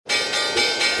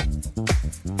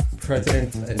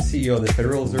President and CEO of the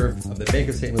Federal Reserve of the Bank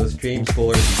of St. Louis, James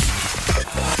Bullard.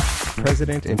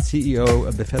 President and CEO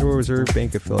of the Federal Reserve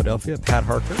Bank of Philadelphia, Pat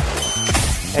Harker.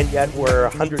 And yet we're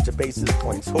hundreds of basis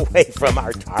points away from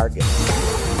our target.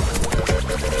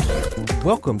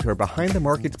 Welcome to our Behind the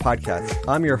Markets podcast.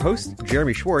 I'm your host,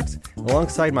 Jeremy Schwartz.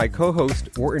 Alongside my co-host,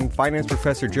 Wharton Finance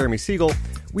Professor Jeremy Siegel,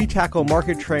 we tackle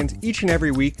market trends each and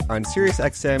every week on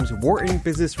SiriusXM's Wharton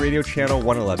Business Radio Channel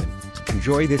 111.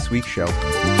 Enjoy this week's show.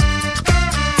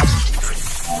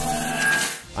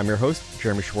 I'm your host,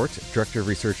 Jeremy Schwartz, Director of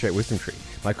Research at WisdomTree.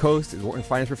 My co-host is Wharton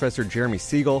Finance Professor Jeremy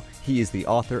Siegel. He is the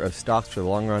author of Stocks for the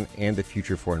Long Run and the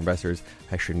Future for Investors.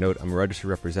 I should note I'm a registered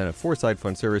representative for Side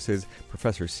Fund Services.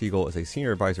 Professor Siegel is a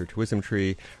senior advisor to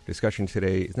WisdomTree. Our discussion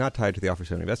today is not tied to the offer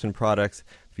of investment products.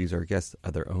 Views of our guests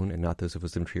are their own and not those of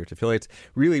WisdomTree or its affiliates.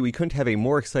 Really, we couldn't have a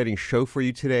more exciting show for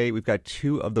you today. We've got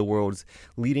two of the world's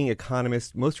leading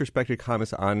economists, most respected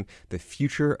economists on the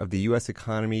future of the U.S.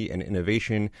 economy and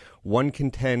innovation. One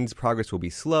contends progress will be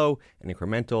slow and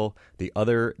incremental. The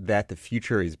other that the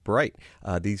future is bright.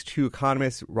 These two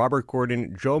economists, Robert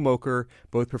Gordon, Joe Mokyr,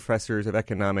 both professors of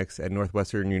economics at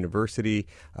Northwestern University.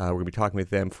 We're going to be talking with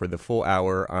them for the full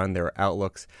hour on their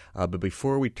outlooks. But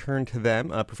before we turn to them,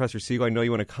 Professor Siegel, I know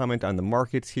you want to comment on the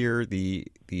markets here,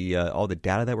 all the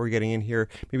data that we're getting in here.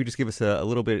 Maybe just give us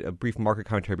a brief market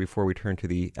commentary before we turn to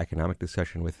the economic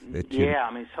discussion with the two. Yeah,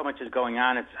 I mean, so much is going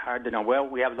on. It's hard to know. Well,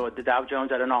 we have the Dow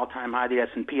Jones at an all-time high, the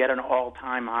S&P at an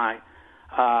all-time high.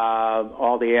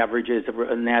 All the averages of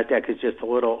NASDAQ is just a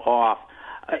little off.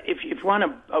 If you want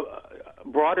a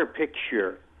broader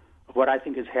picture of what I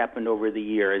think has happened over the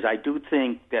years, I do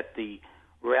think that the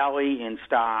rally in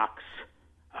stocks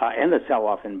and the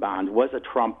sell-off in bonds was a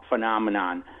Trump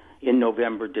phenomenon in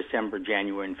November, December,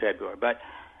 January, and February. But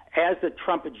as the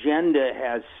Trump agenda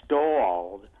has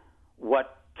stalled,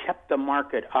 what kept the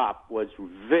market up was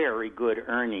very good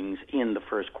earnings in the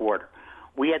first quarter.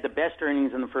 We had the best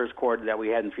earnings in the first quarter that we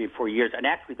had in 3 or 4 years, and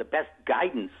actually the best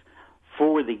guidance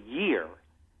for the year.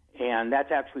 And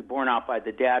that's actually borne out by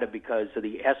the data because of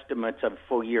the estimates of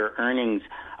full-year earnings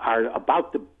are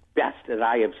about the best that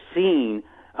I have seen.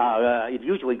 It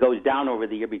usually goes down over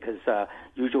the year because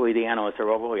usually the analysts are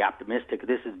overly optimistic.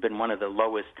 This has been one of the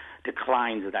lowest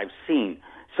declines that I've seen.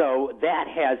 So that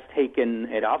has taken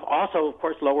it off. Also, of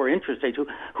course, lower interest rates.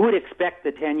 Who would expect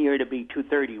the 10-year to be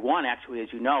 231? Actually,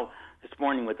 as you know, this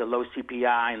morning with the low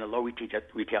CPI and the low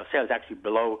retail sales, actually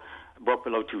broke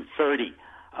below 230.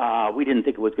 We didn't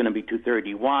think it was going to be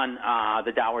 231.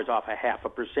 The Dow is off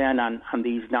 0.5% on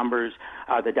these numbers.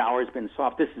 The Dow has been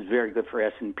soft. This is very good for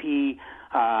S&P.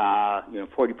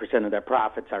 40% of their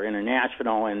profits are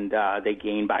international, and they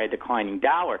gain by a declining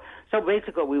dollar. So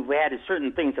basically, we've had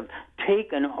certain things have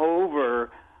taken over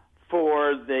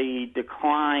for the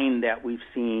decline that we've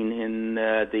seen in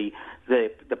the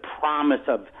promise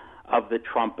of the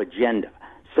Trump agenda.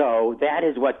 So that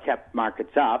is what kept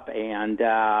markets up, and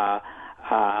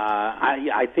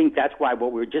I think that's why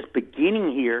what we're just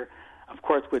beginning here, of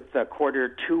course, with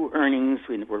quarter two earnings.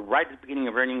 We're right at the beginning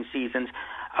of earnings seasons.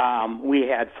 We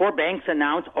had 4 banks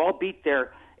announce, all beat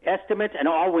their estimates and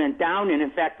all went down. And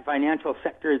in fact, the financial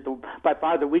sector is by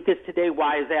far the weakest today.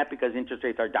 Why is that? Because interest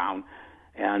rates are down,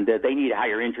 and they need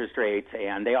higher interest rates.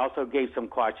 And they also gave some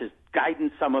cautious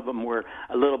guidance. Some of them were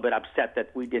a little bit upset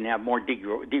that we didn't have more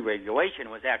deregulation. It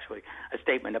was actually a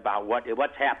statement about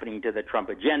what's happening to the Trump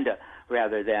agenda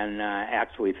rather than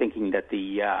actually thinking that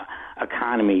the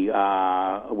economy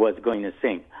was going to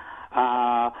sink.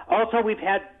 Also, we've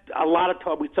had a lot of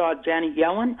talk. We saw Janet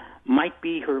Yellen might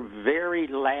be her very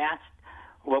last,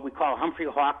 what we call Humphrey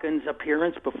Hawkins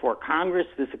appearance before Congress.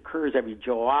 This occurs every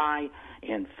July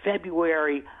and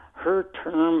February. Her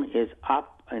term is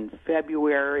up in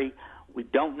February. We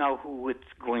don't know who it's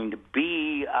going to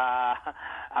be.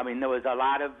 There was a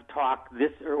lot of talk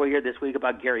earlier this week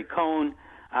about Gary Cohn,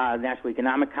 National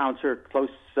Economic Counselor, close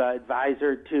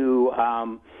advisor to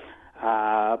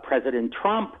President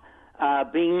Trump,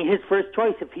 being his first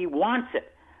choice if he wants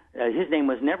it. His name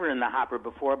was never in the hopper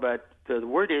before, but the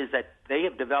word is that they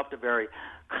have developed a very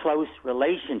close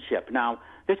relationship. Now,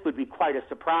 this would be quite a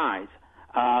surprise.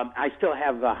 I still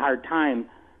have a hard time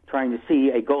trying to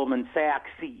see a Goldman Sachs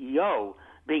CEO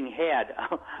being head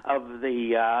of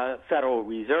the Federal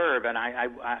Reserve, and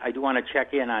I do want to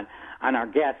check in on our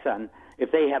guests on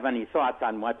if they have any thoughts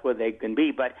on what they can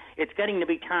be. But it's getting to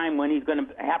be time when he's going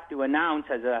to have to announce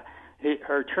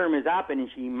her term is up, and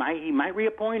he might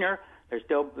reappoint her. There's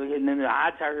still, and then the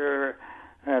odds are,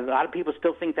 a lot of people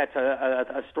still think that's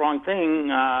a strong thing,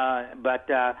 but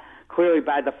clearly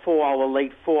by the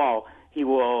late fall, he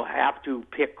will have to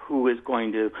pick who is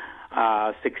going to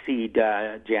succeed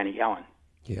Janet Yellen.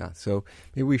 Yeah, so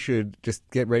maybe we should just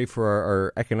get ready for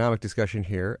our economic discussion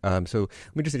here. So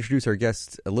let me just introduce our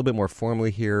guests a little bit more formally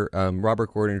here.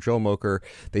 Robert Gordon and Joel Mokyr,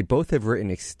 they both have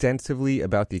written extensively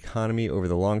about the economy over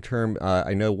the long term.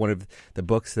 I know one of the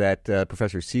books that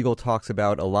Professor Siegel talks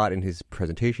about a lot in his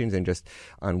presentations and just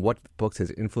on what books has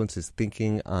influenced his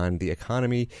thinking on the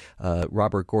economy.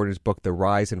 Robert Gordon's book, The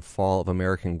Rise and Fall of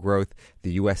American Growth,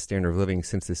 the U.S. Standard of Living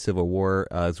Since the Civil War,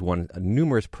 has won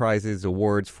numerous prizes,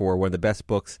 awards for one of the best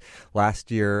books last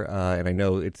year, and I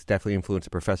know it's definitely influenced the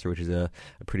professor, which is a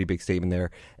pretty big statement there.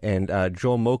 And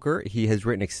Joel Mokyr, he has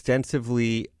written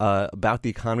extensively about the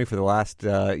economy for the last,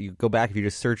 you go back, if you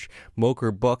just search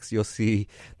Mokyr books, you'll see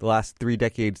the last 3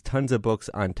 decades, tons of books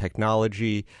on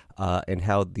technology and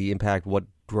how the impact, what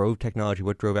drove technology,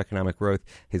 what drove economic growth.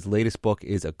 His latest book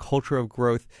is A Culture of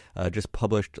Growth, just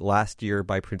published last year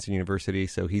by Princeton University.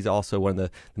 So he's also one of the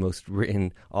most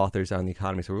written authors on the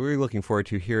economy. So we're really looking forward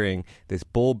to hearing this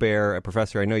bull-bear.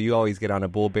 Professor, I know you always get on a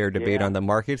bull-bear debate on the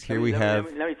markets. Here let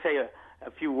me say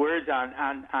a few words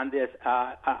on this.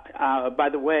 By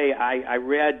the way, I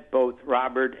read both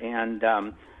Robert and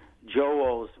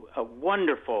Joel's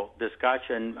wonderful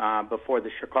discussion before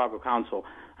the Chicago Council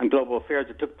on Global Affairs.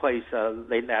 It took place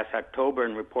late last October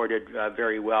and reported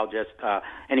very well. Just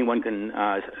anyone can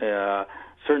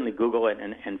certainly Google it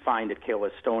and find it.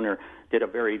 Kayla Stoner did a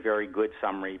very, very good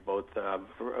summary, both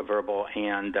verbal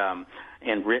and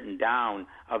written down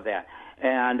of that.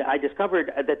 And I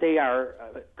discovered that they are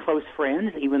close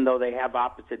friends, even though they have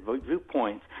opposite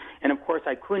viewpoints. And, of course,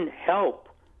 I couldn't help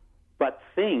but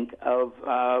think of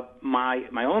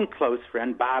my own close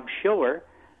friend, Bob Shiller,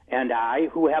 and I,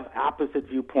 who have opposite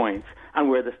viewpoints on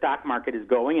where the stock market is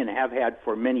going and have had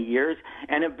for many years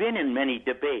and have been in many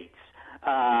debates.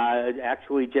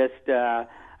 Actually, just one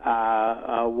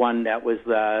that was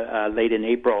late in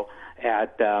April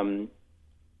at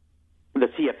the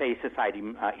CFA Society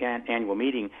annual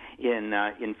meeting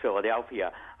in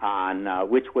Philadelphia on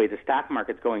which way the stock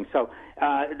market's going. So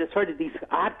the sort of these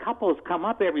odd couples come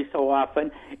up every so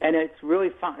often, and it's really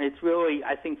fun. It's really,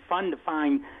 I think, fun to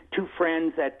find two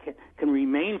friends that can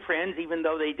remain friends even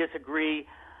though they disagree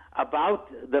about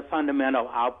the fundamental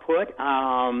output.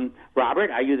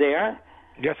 Robert, are you there?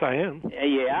 Yes, I am.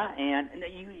 Yeah, and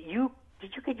you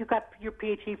got your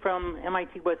PhD from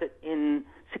MIT? Was it in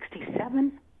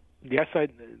 '67? Yes,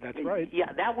 that's right.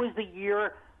 Yeah, that was the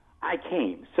year I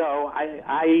came. So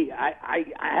I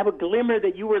have a glimmer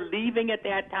that you were leaving at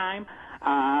that time,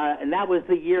 and that was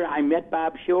the year I met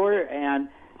Bob Shiller. And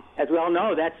as we all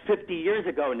know, that's 50 years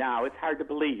ago now. It's hard to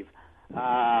believe.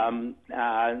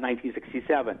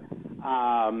 1967.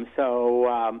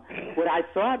 What I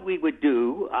thought we would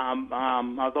do,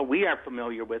 although we are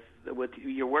familiar with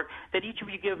your work, that each of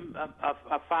you give a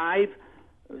 5-6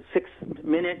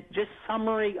 minute just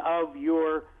summary of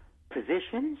your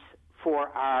positions for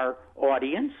our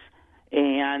audience,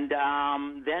 and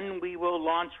then we will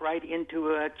launch right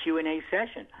into a Q&A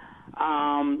session.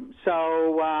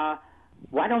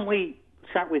 Why don't we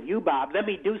start with you, Bob? Let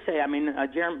me say,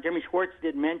 Jeremy Schwartz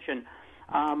did mention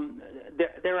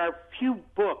there are few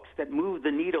books that move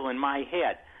the needle in my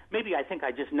head. Maybe I think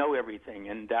I just know everything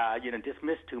and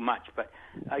dismiss too much. But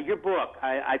your book,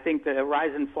 I think the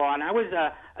Rise and Fall, and I was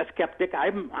a skeptic.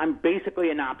 I'm basically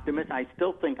an optimist. I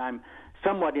still think I'm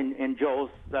somewhat in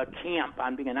Joel's camp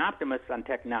on being an optimist on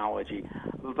technology.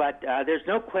 But there's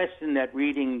no question that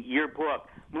reading your book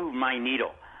moved my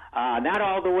needle. Not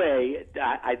all the way,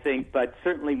 I think, but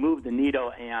certainly moved the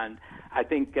needle, and I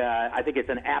think it's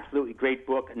an absolutely great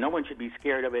book. No one should be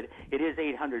scared of it. It is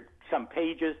 800-some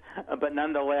pages, but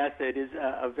nonetheless, it is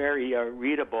a very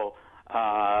readable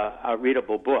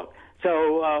book.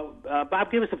 So,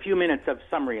 Bob, give us a few minutes of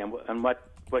summary on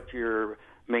what your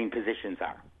main positions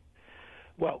are.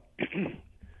 Well,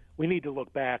 we need to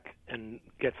look back and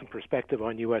get some perspective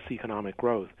on U.S. economic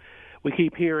growth. We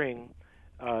keep hearing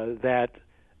that,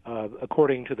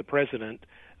 according to the president,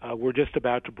 we're just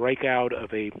about to break out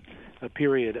of a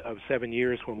period of 7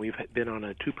 years when we've been on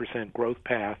a 2% growth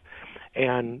path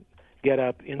and get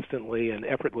up instantly and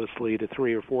effortlessly to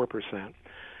 3 or 4%.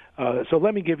 So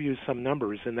let me give you some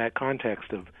numbers in that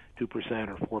context of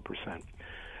 2% or 4%.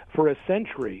 For a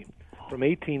century, from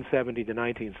 1870 to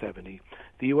 1970,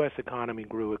 the U.S. economy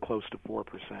grew at close to 4%.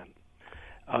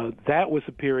 That was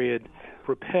a period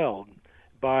propelled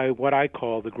by what I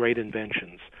call the great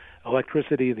inventions.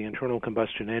 Electricity, the internal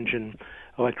combustion engine,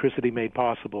 electricity made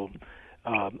possible,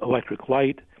 electric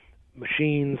light,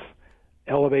 machines,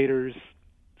 elevators,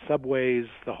 subways,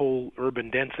 the whole urban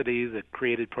density that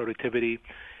created productivity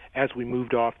as we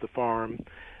moved off the farm,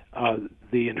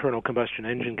 The internal combustion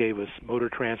engine gave us motor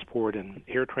transport and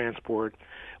air transport.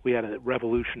 We had a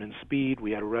revolution in speed.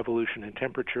 We had a revolution in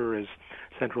temperature as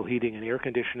central heating and air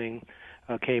conditioning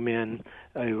came in,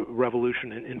 a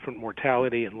revolution in infant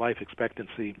mortality and life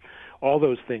expectancy. All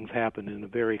those things happened in a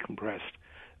very compressed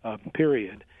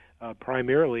period,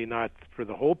 primarily not for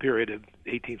the whole period of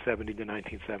 1870 to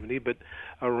 1970, but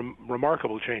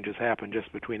remarkable changes happened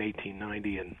just between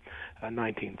 1890 and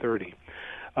 1930.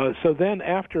 So then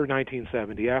after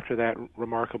 1970, after that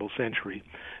remarkable century,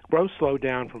 growth slowed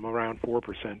down from around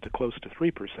 4% to close to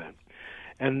 3%.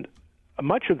 And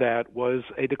much of that was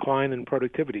a decline in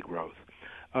productivity growth.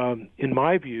 In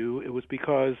my view, it was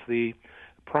because the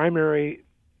primary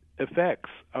effects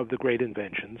of the great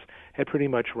inventions had pretty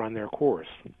much run their course.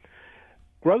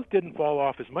 Growth didn't fall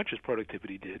off as much as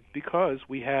productivity did because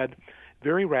we had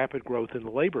very rapid growth in the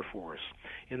labor force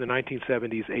in the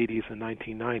 1970s, 80s, and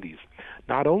 1990s,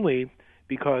 not only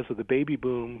because of the baby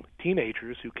boom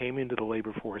teenagers who came into the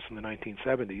labor force in the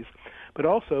 1970s, but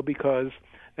also because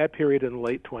that period in the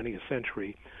late 20th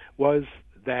century was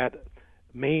that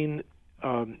main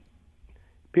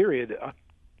period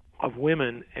of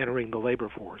women entering the labor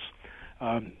force,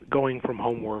 going from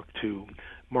homework to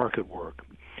market work.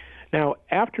 Now,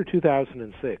 after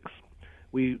 2006,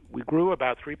 we grew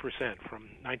about 3% from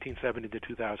 1970 to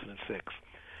 2006.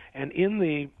 And in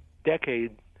the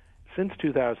decade since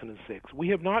 2006, we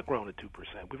have not grown at 2%.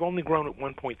 We've only grown at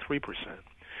 1.3%.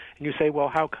 And you say, well,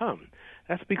 how come?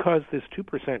 That's because this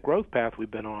 2% growth path we've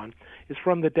been on is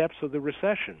from the depths of the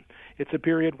recession. It's a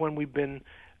period when we've been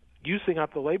using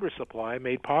up the labor supply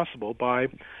made possible by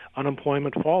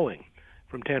unemployment falling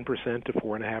from 10% to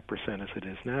 4.5% as it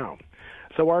is now.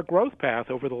 So our growth path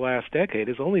over the last decade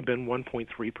has only been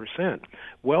 1.3%,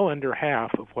 well under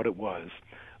half of what it was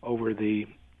over the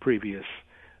previous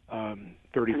 35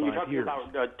 years. You're talking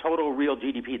about total real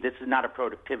GDP. This is not a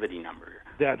productivity number.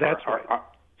 That's right.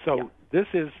 This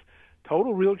is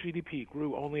total real GDP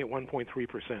grew only at 1.3%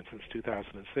 since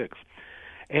 2006.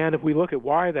 And if we look at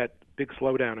why that big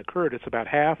slowdown occurred, it's about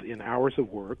half in hours of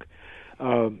work.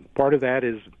 Part of that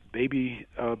is baby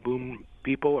boom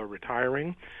people are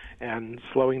retiring and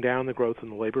slowing down the growth in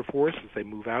the labor force as they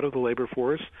move out of the labor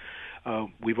force.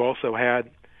 We've also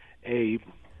had a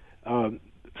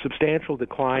substantial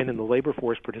decline in the labor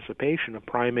force participation of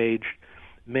prime-age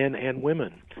men and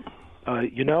women.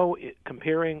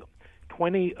 Comparing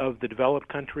 20 of the developed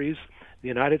countries, the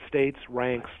United States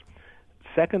ranks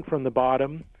second from the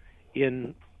bottom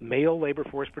in male labor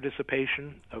force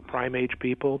participation of prime-age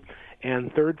people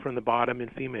and third from the bottom in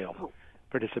female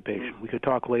participation. We could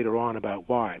talk later on about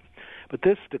why. But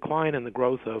this decline in the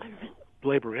growth of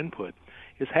labor input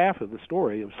is half of the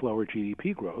story of slower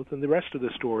GDP growth, and the rest of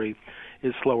the story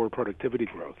is slower productivity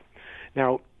growth.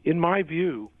 Now, in my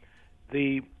view,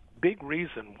 the big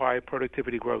reason why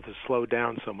productivity growth has slowed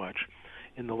down so much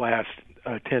in the last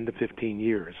 10 to 15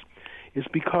 years is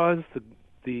because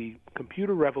the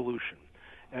computer revolution,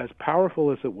 as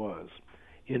powerful as it was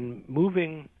in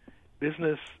moving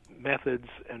business methods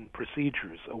and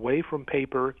procedures away from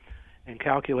paper and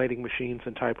calculating machines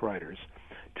and typewriters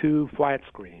to flat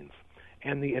screens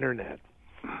and the internet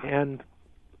and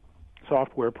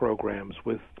software programs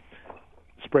with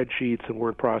spreadsheets and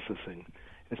word processing,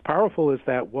 as powerful as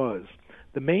that was,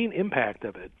 the main impact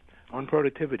of it on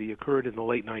productivity occurred in the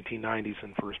late 1990s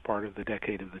and first part of the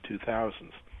decade of the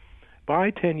 2000s.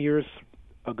 By 10 years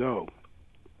ago,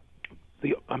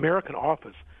 the American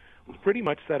office was pretty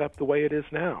much set up the way it is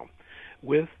now,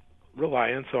 with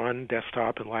reliance on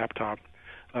desktop and laptop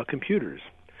computers.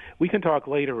 We can talk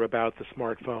later about the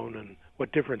smartphone and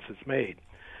what difference it's made.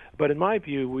 But in my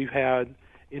view, we've had,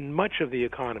 in much of the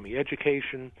economy,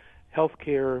 education,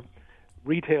 healthcare,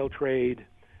 retail trade,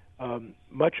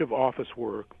 much of office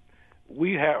work,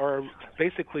 we are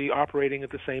basically operating at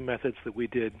the same methods that we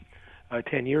did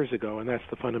 10 years ago, and that's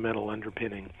the fundamental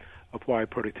underpinning of why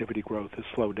productivity growth has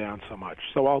slowed down so much.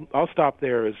 So I'll stop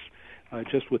there as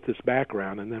just with this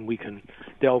background, and then we can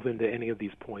delve into any of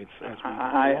these points as we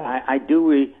I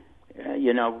do,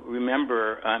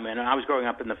 remember. I mean, I was growing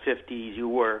up in the 50s. You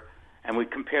were, and we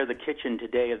compare the kitchen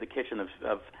today of the kitchen of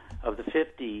the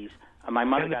 50s. My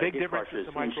mother and the got big a difference is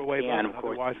the microwave, of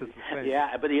course. Otherwise it's the same.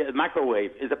 Yeah, but the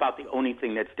microwave is about the only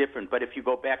thing that's different. But if you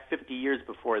go back 50 years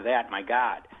before that, my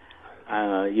God.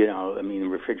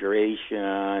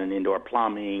 Refrigeration, indoor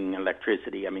plumbing,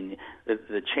 electricity. I mean,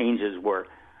 the changes were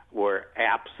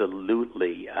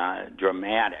absolutely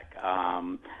dramatic.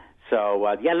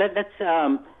 Let's.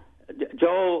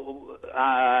 Joel,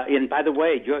 and by the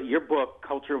way, your book,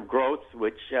 Culture of Growth,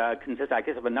 which consists, I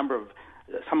guess, of a number of,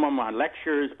 some of them are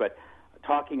lectures, but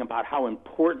talking about how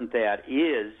important that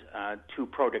is to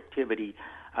productivity.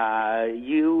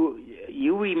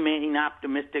 You remain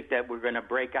optimistic that we're going to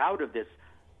break out of this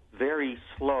very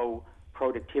slow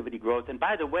productivity growth. And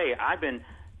by the way, I've been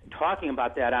talking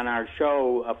about that on our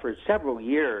show for several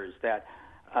years, that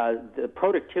the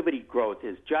productivity growth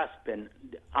has just been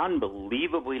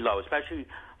unbelievably low, especially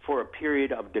for a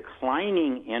period of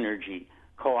declining energy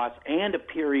costs and a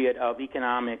period of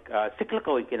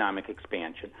cyclical economic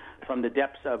expansion from the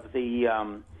depths of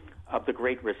the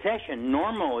Great Recession.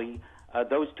 Normally,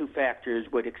 those two factors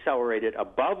would accelerate it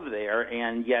above there,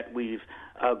 and yet we've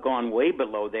gone way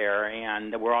below there,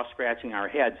 and we're all scratching our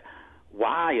heads.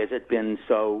 Why has it been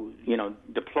so,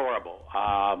 deplorable?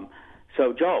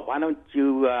 So, Joe, why don't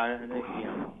you,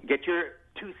 get your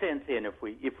 2 cents in, if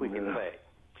we can say?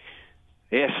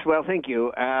 Yes, well, thank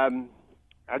you.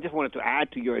 I just wanted to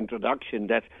add to your introduction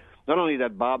that not only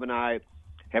that Bob and I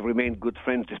have remained good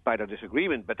friends despite our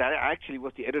disagreement, but I actually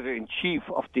was the editor-in-chief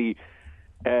of the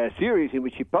series in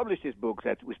which he published his books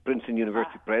with Princeton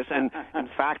University Press. And in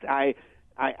fact, I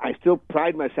still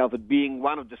pride myself at being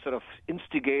one of the sort of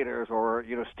instigators or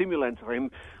stimulants for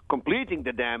him completing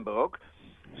the damn book.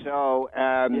 So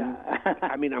I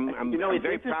mean, I'm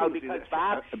very proud because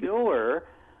Bob Shiller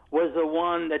was the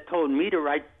one that told me to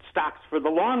write Stocks for the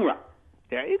Long Run.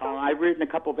 There you go. I've written a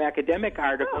couple of academic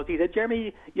articles. He said,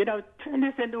 Jeremy, turn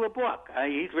this into a book.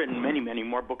 He's written many, many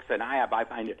more books than I have. I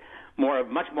find it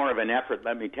much more of an effort,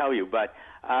 let me tell you. But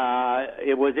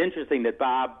it was interesting that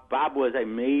Bob was a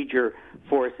major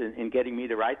force in getting me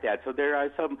to write that. So there are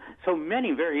so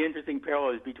many very interesting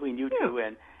parallels between you two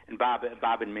and Bob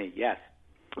and me. Yes.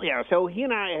 Yeah. So he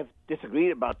and I have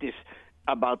disagreed about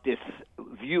this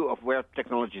view of where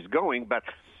technology is going, but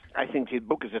I think his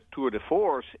book is a tour de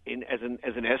force as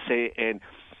an essay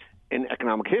in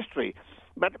economic history.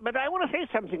 But I want to say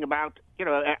something about,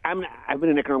 I've been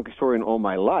an economic historian all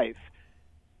my life,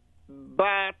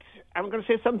 but I'm going to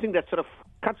say something that sort of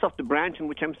cuts off the branch in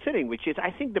which I'm sitting, which is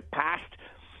I think the past,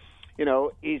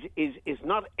 is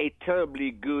not a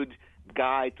terribly good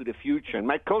guide to the future. And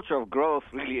my culture of growth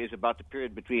really is about the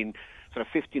period between sort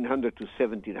of 1500 to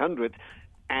 1700,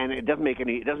 and it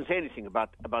doesn't say anything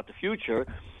about the future.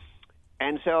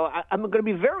 And so I'm going to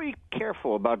be very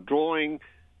careful about drawing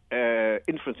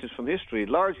inferences from history,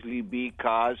 largely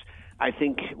because I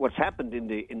think what's happened in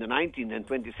the 19th and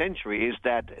 20th century is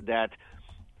that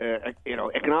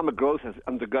economic growth has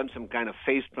undergone some kind of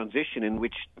phased transition in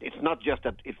which it's not just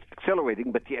that it's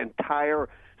accelerating, but the entire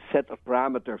set of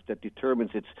parameters that determines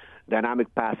its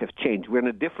dynamic path have changed. We're in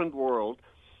a different world,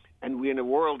 and we're in a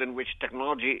world in which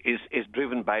technology is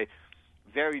driven by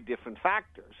very different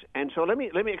factors. And so let me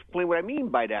explain what I mean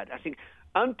by that. I think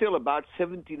until about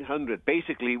 1700,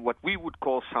 basically what we would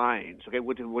call science,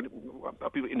 what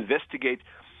people investigate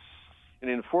in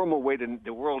an informal way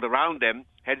the world around them,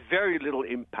 had very little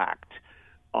impact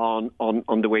on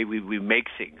the way we make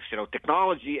things.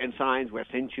 Technology and science were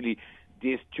essentially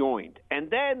disjoint. And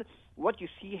then what you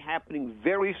see happening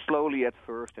very slowly at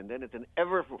first, and then at an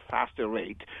ever faster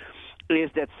rate, is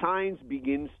that science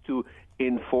begins to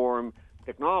inform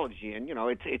technology. And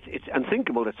it's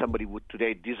unthinkable that somebody would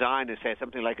today design and say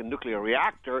something like a nuclear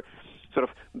reactor sort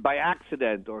of by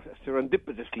accident or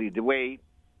serendipitously, the way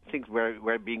things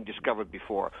were being discovered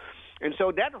before. And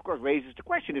so that, of course, raises the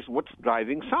question is what's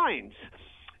driving science?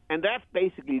 And that's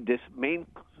basically this main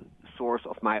source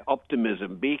of my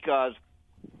optimism, because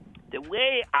the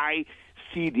way I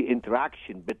see the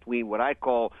interaction between what I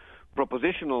call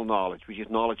propositional knowledge, which is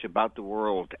knowledge about the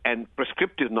world, and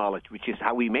prescriptive knowledge, which is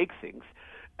how we make things,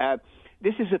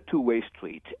 this is a two-way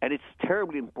street. And it's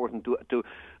terribly important to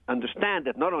understand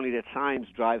that not only that science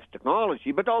drives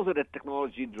technology, but also that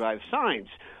technology drives science.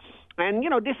 And,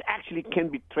 this actually can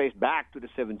be traced back to the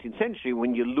 17th century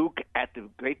when you look at the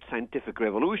great scientific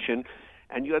revolution,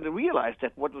 and you have to realize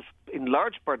that what was in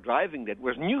large part driving that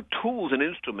was new tools and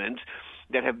instruments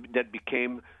that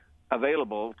became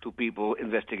available to people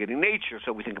investigating nature.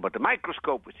 So we think about the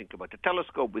microscope, we think about the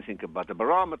telescope, we think about the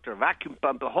barometer, vacuum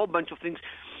pump, a whole bunch of things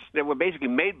that were basically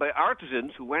made by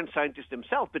artisans who weren't scientists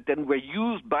themselves, but then were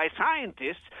used by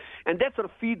scientists. And that sort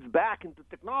of feeds back into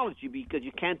technology, because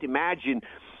you can't imagine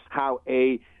how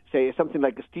something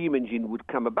like a steam engine would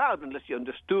come about unless you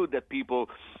understood that people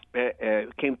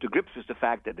came to grips with the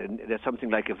fact that something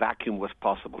like a vacuum was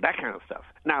possible, that kind of stuff.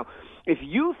 Now, if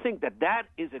you think that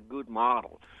is a good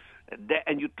model,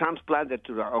 and you transplant it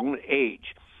to our own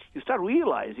age, you start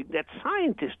realizing that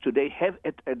scientists today have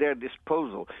at their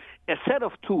disposal a set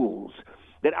of tools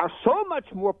that are so much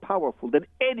more powerful than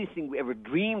anything we ever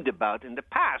dreamed about in the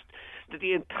past, that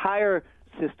the entire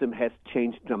system has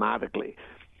changed dramatically.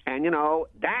 And,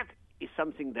 that is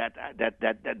something that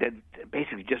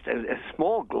basically just a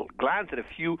small glance at a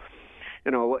few,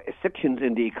 sections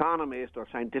in The Economist or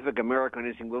Scientific American or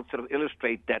anything will sort of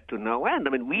illustrate that to no end.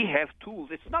 I mean, we have tools.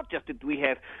 It's not just that we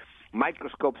have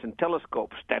microscopes and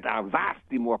telescopes that are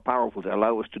vastly more powerful that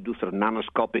allow us to do sort of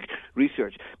nanoscopic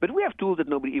research. But we have tools that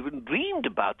nobody even dreamed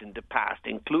about in the past,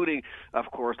 including, of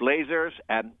course, lasers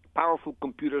and powerful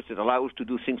computers that allow us to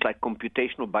do things like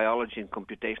computational biology and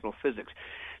computational physics.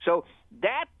 So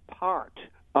that part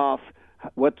of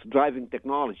what's driving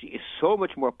technology is so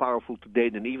much more powerful today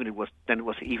than it was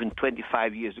even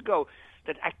 25 years ago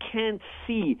that I can't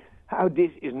see how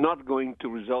this is not going to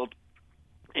result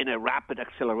in a rapid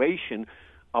acceleration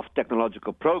of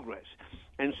technological progress.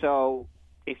 And so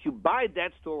if you buy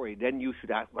that story, then you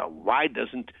should ask, well, why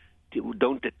don't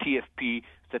the TFP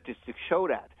statistics show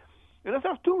that? And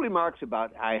there's two remarks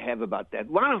I have about that.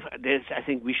 One of this, I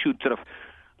think we should sort of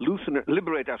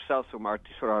liberate ourselves from our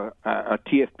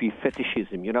TFP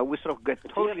fetishism. We sort of get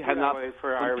totally hung up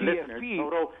for on our TFP. listeners,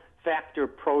 total factor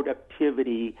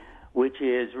productivity, which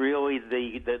is really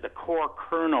the core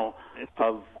kernel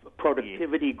of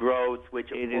productivity growth,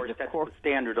 which, of course, sets the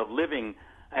standard of living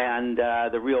and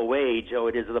the real wage. So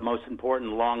it is the most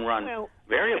important long-run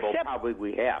variable probably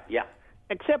we have. Yeah.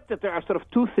 Except that there are sort of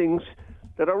two things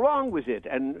that are wrong with it,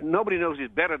 and nobody knows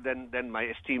it better than my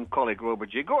esteemed colleague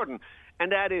Robert J. Gordon,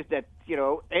 and that is that,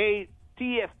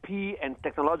 TFP and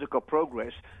technological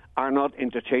progress are not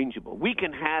interchangeable. We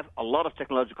can have a lot of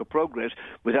technological progress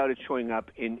without it showing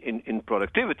up in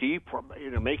productivity,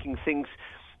 making things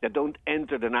that don't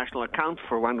enter the national account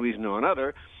for one reason or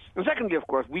another. And secondly, of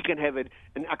course, we can have an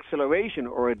acceleration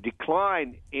or a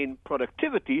decline in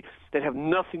productivity that have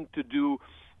nothing to do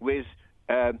with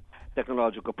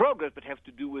technological progress, but have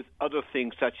to do with other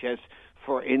things such as,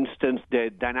 for instance, the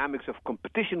dynamics of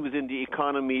competition within the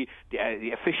economy, the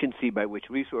efficiency by which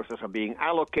resources are being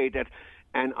allocated,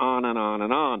 and on and on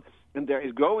and on. And there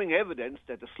is growing evidence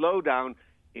that the slowdown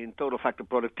in total factor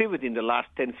productivity in the last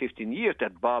 10, 15 years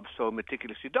that Bob so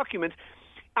meticulously documents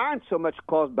aren't so much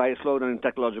caused by a slowdown in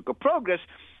technological progress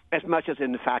as much as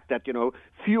in the fact that,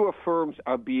 fewer firms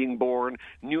are being born,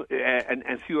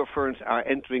 and fewer firms are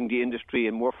entering the industry,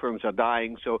 and more firms are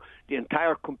dying. So the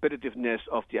entire competitiveness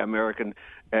of the American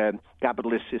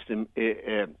capitalist system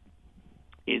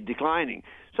is declining.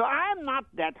 So I'm not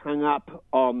that hung up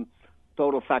on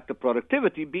total factor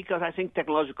productivity because I think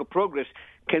technological progress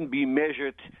can be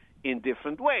measured in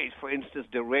different ways. For instance,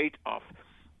 the rate of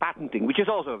patenting, which is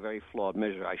also a very flawed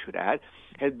measure, I should add,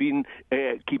 has been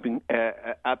keeping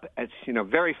up at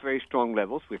very, very strong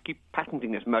levels. We keep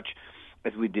patenting as much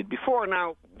as we did before.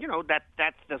 Now,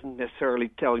 that doesn't necessarily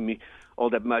tell me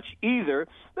all that much either,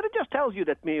 but it just tells you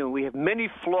that we have many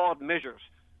flawed measures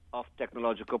of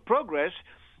technological progress,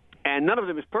 and none of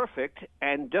them is perfect.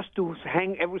 And just to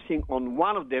hang everything on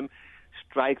one of them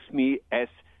strikes me as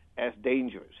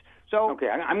dangerous. So okay,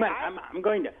 I'm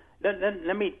going to.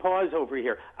 Let me pause over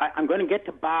here. I'm going to get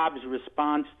to Bob's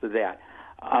response to that.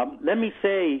 Let me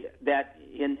say that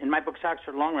in my book, Stocks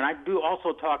for the Long Run, I do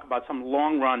also talk about some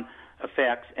long-run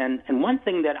effects. And one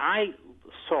thing that I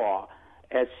saw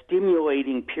as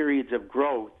stimulating periods of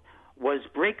growth was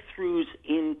breakthroughs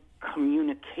in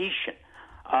communication.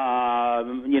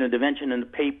 The invention in the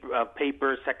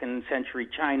paper, second century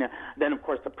China. Then, of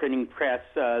course, the printing press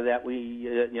that we,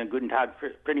 Gutenberg's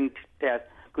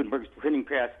printing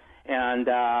press. And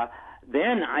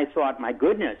then I thought, my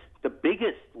goodness, the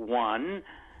biggest one,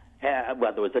 there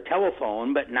was a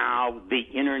telephone, but now the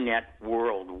Internet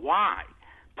worldwide.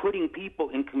 Putting people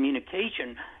in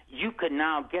communication, you can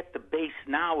now get the base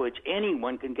knowledge.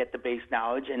 Anyone can get the base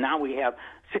knowledge, and now we have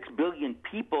 6 billion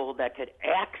people that could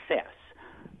access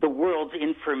the world's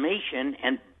information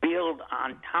and build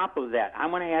on top of that. I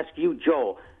want to ask you,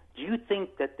 Joel, do you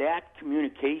think that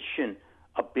communication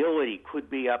ability could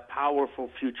be a powerful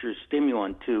future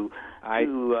stimulant to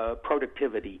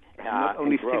productivity? I not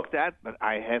only think that, but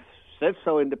I have said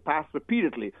so in the past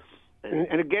repeatedly.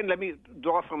 And again, let me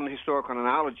draw from a historical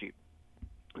analogy.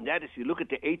 And that is, you look at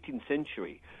the 18th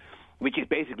century, which is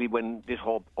basically when this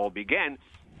all began.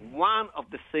 One of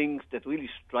the things that really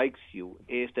strikes you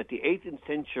is that the 18th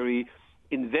century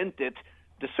invented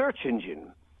the search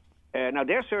engine. Now,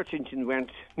 their search engine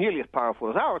weren't nearly as powerful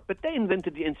as ours, but they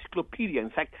invented the encyclopedia. In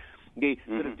fact, the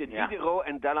Diderot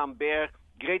and d'Alembert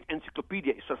Great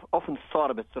Encyclopedia is sort of often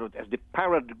thought of as the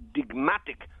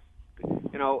paradigmatic,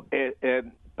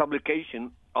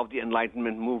 publication of the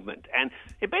Enlightenment movement. And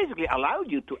it basically allowed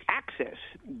you to access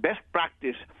best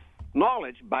practice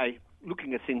knowledge by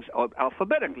looking at things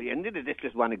alphabetically. And this is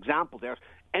just one example. There's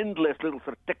endless little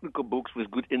sort of technical books with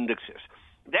good indexes.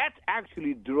 That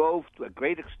actually drove to a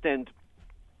great extent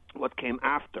what came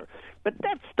after. But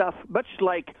that stuff, much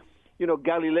like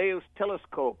Galileo's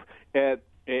telescope,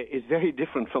 is very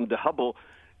different from the Hubble.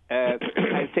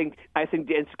 I think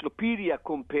the encyclopedia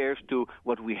compares to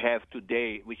what we have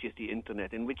today, which is the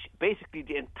internet, in which basically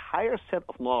the entire set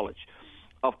of knowledge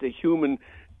of the human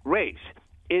race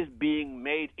is being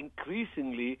made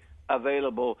increasingly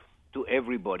available to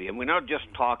everybody. And we're not just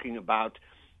talking about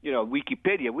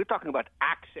Wikipedia. We're talking about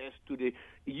access to the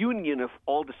union of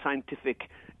all the scientific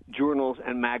journals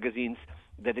and magazines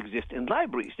that exist in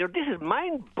libraries. Now, this is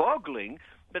mind-boggling,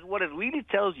 but what it really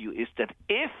tells you is that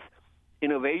if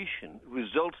innovation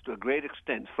results to a great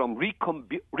extent from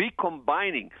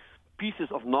recombining pieces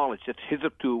of knowledge that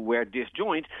hitherto were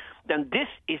disjoint, then this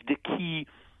is the key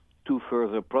to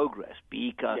further progress.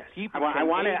 Because people I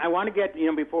want to get,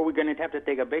 before we're going to have to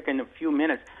take a break in a few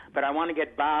minutes, but I want to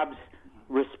get Bob's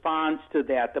response to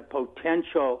that, the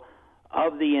potential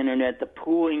of the internet, the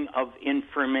pooling of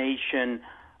information,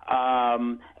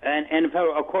 and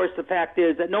of course the fact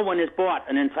is that no one has bought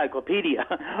an encyclopedia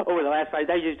over the last 5 years.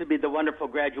 That used to be the wonderful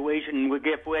graduation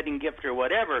wedding gift or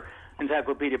whatever,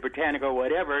 Encyclopedia Britannica or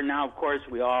whatever. Now, of course,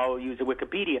 we all use a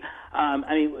Wikipedia.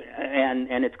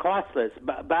 And it's costless.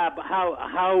 Bob,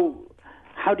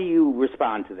 how do you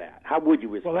respond to that? How would you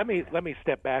respond? Well, let me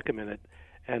step back a minute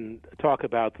and talk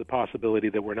about the possibility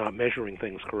that we're not measuring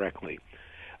things correctly.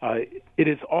 It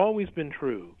has always been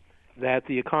true that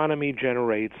the economy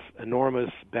generates enormous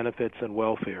benefits and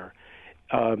welfare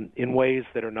in ways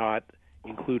that are not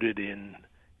included in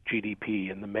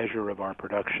GDP, in the measure of our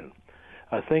production.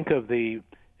 Think of the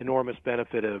enormous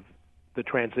benefit of the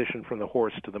transition from the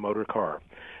horse to the motor car,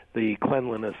 the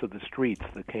cleanliness of the streets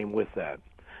that came with that.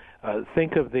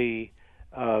 Think of the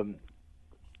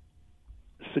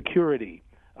security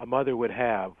a mother would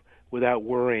have without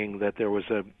worrying that there was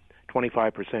a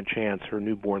 25% chance her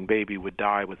newborn baby would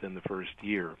die within the first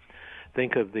year.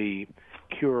 Think of the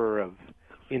cure of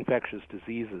infectious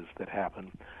diseases that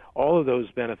happen. All of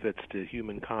those benefits to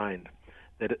humankind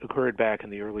that occurred back in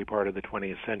the early part of the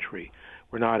 20th century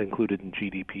were not included in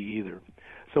GDP either.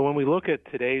 So when we look at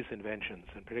today's inventions,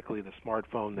 and particularly the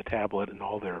smartphone, the tablet, and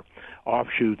all their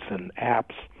offshoots and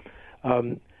apps,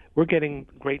 we're getting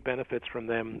great benefits from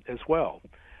them as well.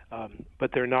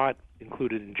 But they're not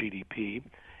included in GDP.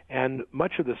 And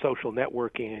much of the social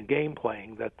networking and game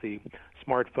playing that the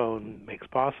smartphone makes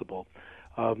possible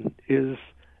is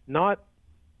not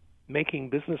making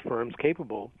business firms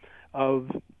capable of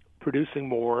producing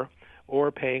more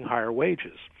or paying higher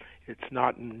wages. It's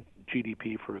not in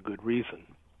GDP for a good reason.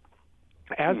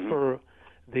 As for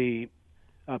the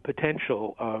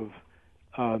potential of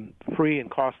free and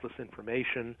costless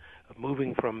information, of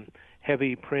moving from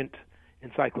heavy print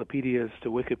encyclopedias to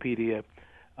Wikipedia,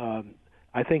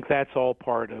 I think that's all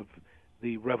part of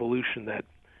the revolution that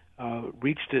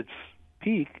reached its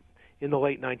peak in the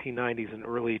late 1990s and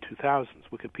early 2000s.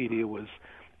 Wikipedia was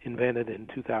invented in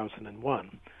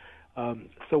 2001.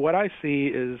 So what I see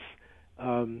is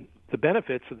the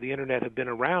benefits of the Internet have been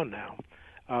around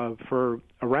now for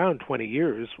around 20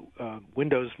 years.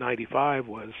 Windows 95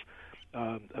 was,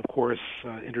 of course,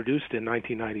 introduced in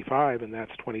 1995, and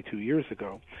that's 22 years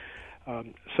ago.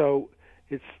 So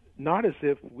it's not as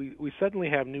if we suddenly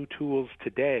have new tools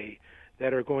today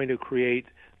that are going to create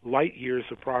light years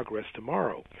of progress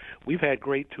tomorrow. We've had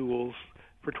great tools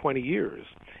for 20 years,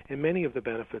 and many of the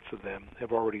benefits of them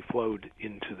have already flowed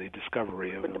into the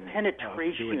discovery of the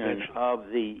penetration of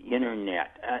the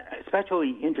Internet,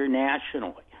 especially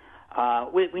internationally.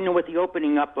 We know with the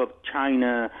opening up of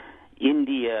China,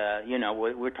 India,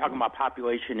 we're talking about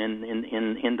population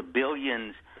in the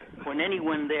billions. When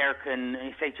anyone there can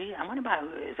say, gee, I wonder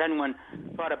has anyone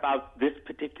thought about this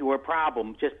particular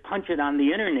problem? Just punch it on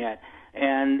the Internet,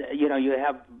 and, you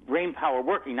have brain power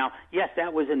working. Now, yes,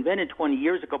 that was invented 20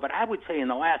 years ago, but I would say in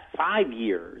the last 5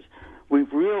 years,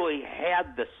 we've really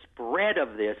had the spread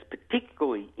of this,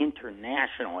 particularly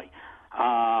internationally,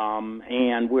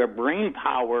 and where brain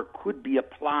power could be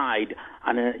applied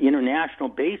on an international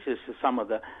basis to some of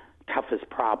the toughest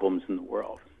problems in the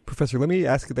world. Professor, let me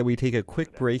ask that we take a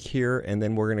quick break here, and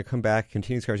then we're going to come back,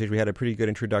 continue this conversation. We had a pretty good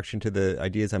introduction to the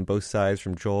ideas on both sides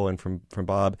from Joel and from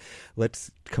Bob.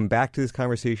 Let's come back to this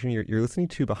conversation. You're listening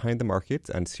to Behind the Markets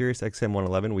on Sirius XM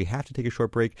 111. We have to take a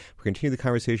short break. We'll continue the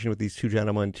conversation with these two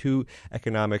gentlemen, two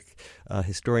economic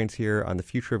historians here on the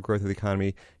future of growth of the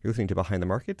economy. You're listening to Behind the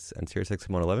Markets on Sirius XM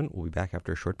 111. We'll be back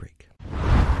after a short break.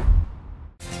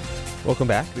 Welcome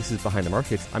back. This is Behind the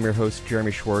Markets. I'm your host,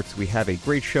 Jeremy Schwartz. We have a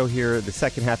great show here. The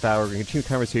second half hour, we're going to continue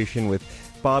conversation with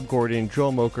Bob Gordon,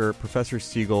 Joel Mokyr, Professor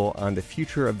Siegel on the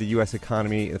future of the U.S.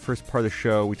 economy. In the first part of the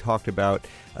show, we talked about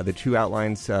the two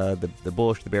outlines, the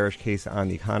bullish, the bearish case on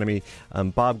the economy.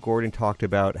 Bob Gordon talked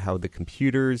about how the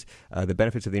computers, the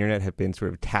benefits of the internet have been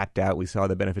sort of tapped out. We saw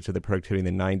the benefits of the productivity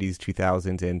in the 90s,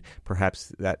 2000s, and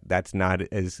perhaps that's not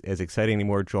as exciting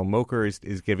anymore. Joel Mokyr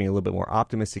is giving a little bit more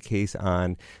optimistic case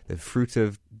on the fruits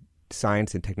of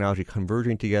science and technology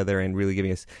converging together and really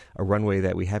giving us a runway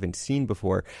that we haven't seen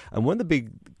before. One of the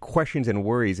big questions and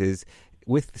worries is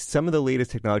with some of the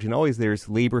latest technology, and always there's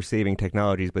labor-saving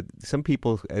technologies, but some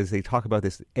people, as they talk about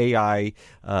this AI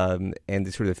and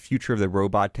the sort of the future of the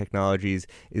robot technologies,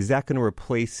 is that going to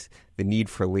replace the need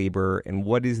for labor? And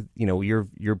what is,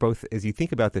 you're both, as you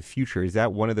think about the future, is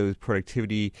that one of those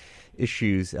productivity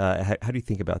issues? How do you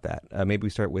think about that? Maybe we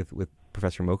start with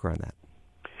Professor Mokyr on that.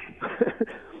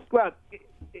 Well,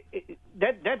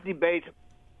 that debate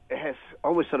has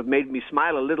always sort of made me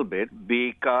smile a little bit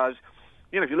because,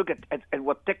 if you look at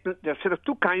what there are sort of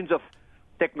two kinds of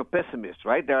techno-pessimists,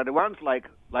 right? There are the ones like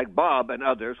Bob and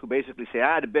others who basically say,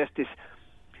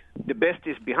 the best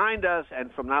is behind us,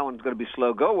 and from now on it's going to be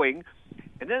slow going.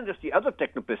 And then there's the other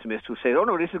techno-pessimists who say, oh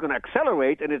no, this is going to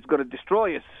accelerate and it's going to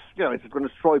destroy us. It's going to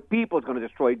destroy people, it's going to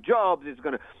destroy jobs, it's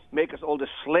going to make us all the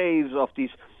slaves of these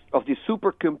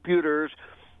supercomputers.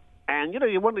 And,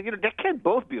 you wonder, that can't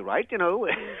both be right,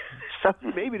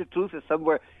 Maybe the truth is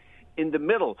somewhere in the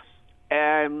middle.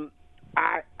 And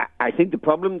I think the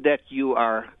problem that you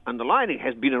are underlining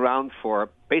has been around for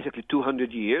basically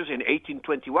 200 years. In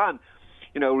 1821,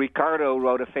 Ricardo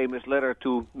wrote a famous letter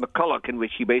to McCulloch in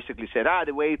which he basically said,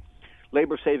 the way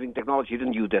labor-saving technology, he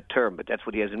didn't use that term, but that's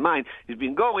what he has in mind, has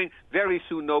been going, very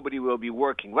soon nobody will be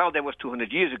working. Well, that was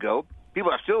 200 years ago.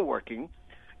 People are still working.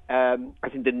 I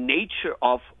think the nature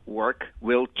of work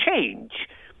will change,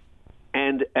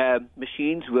 and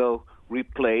machines will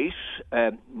replace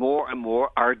more and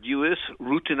more arduous,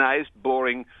 routinized,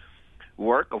 boring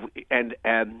work, and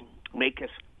make us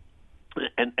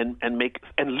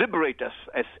and liberate us,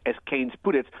 as Keynes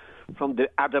put it, from the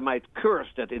Adamite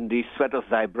curse that in the sweat of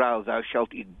thy brow thou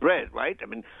shalt eat bread. Right? I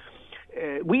mean.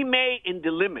 We may, in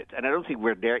the limit, and I don't think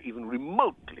we're there even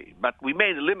remotely, but we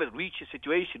may, in the limit, reach a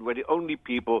situation where the only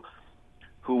people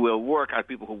who will work are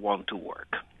people who want to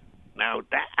work. Now,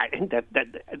 I think that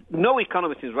no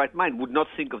economist in his right mind would not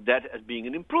think of that as being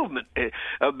an improvement,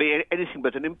 anything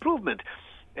but an improvement,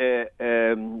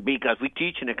 because we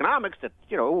teach in economics that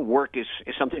work is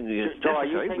something that is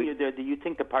necessary. So, do you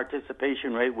think the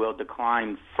participation rate will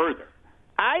decline further?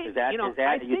 I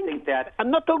think that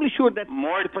I'm not totally sure that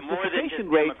more the than participation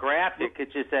just rate demographic.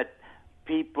 It's just that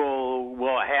people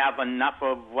will have enough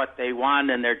of what they want,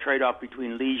 and their trade-off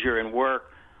between leisure and work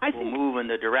will move in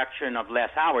the direction of less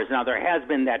hours. Now, there has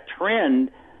been that trend,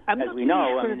 as we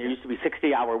know. I mean, there used to be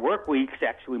 60-hour work weeks.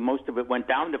 Actually, most of it went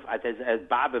down to, as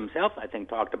Bob himself, I think,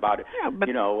 talked about it. Yeah, but,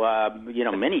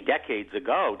 many decades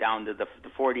ago, down to the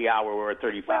 40-hour or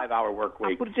 35-hour work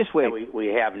week. I'll put it this way: that we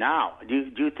have now.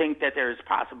 Do you think that there is a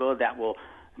possibility that will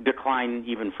decline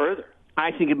even further?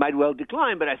 I think it might well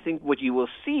decline, but I think what you will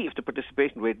see if the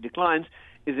participation rate declines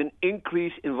is an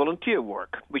increase in volunteer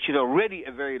work, which is already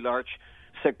a very large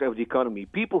sector of the economy.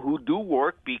 People who do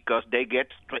work because they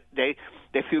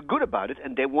feel good about it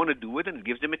and they want to do it, and it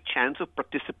gives them a chance of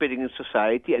participating in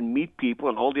society and meet people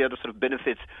and all the other sort of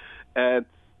benefits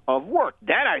of work.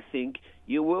 That I think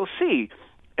you will see.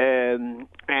 And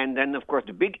then, of course,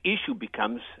 the big issue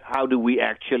becomes how do we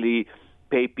actually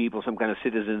pay people some kind of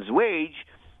citizen's wage?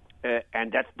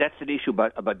 And that's an issue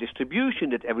about distribution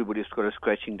that everybody's sort of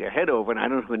scratching their head over, and I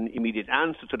don't have an immediate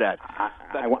answer to that.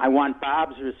 I want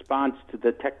Bob's response to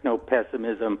the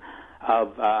techno-pessimism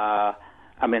of,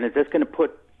 is this going to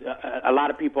put a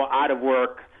lot of people out of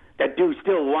work that do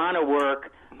still want to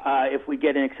work if we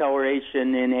get an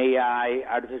acceleration in AI,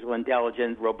 artificial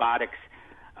intelligence, robotics,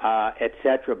 et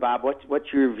cetera? Bob,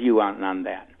 what's your view on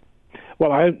that?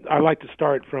 Well, I like to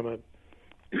start from a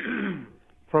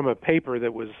paper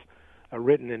that was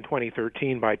written in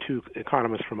 2013 by two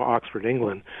economists from Oxford,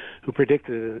 England, who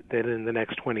predicted that in the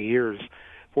next 20 years,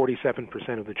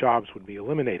 47% of the jobs would be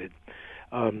eliminated.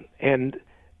 And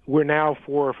we're now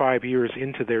 4 or 5 years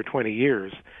into their 20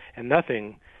 years, and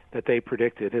nothing that they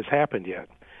predicted has happened yet.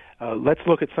 Let's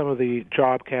look at some of the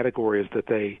job categories that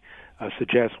they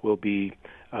suggest will be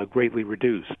greatly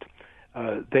reduced.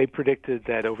 They predicted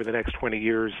that over the next 20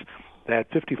 years,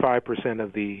 that 55%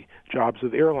 of the jobs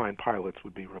of airline pilots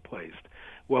would be replaced.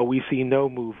 Well, we see no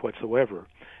move whatsoever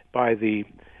by the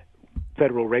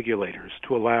federal regulators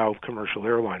to allow commercial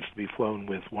airlines to be flown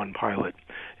with one pilot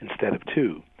instead of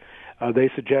two.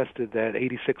 They suggested that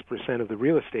 86% of the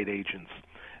real estate agents'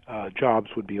 jobs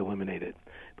would be eliminated,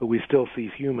 but we still see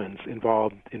humans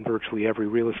involved in virtually every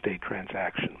real estate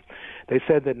transaction. They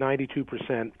said that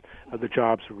 92% of the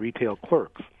jobs of retail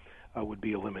clerks would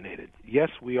be eliminated. Yes,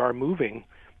 we are moving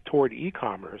toward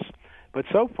e-commerce, but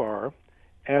so far,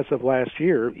 as of last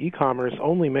year, e-commerce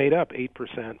only made up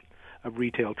 8% of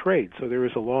retail trade. So there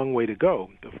is a long way to go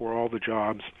before all the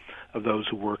jobs of those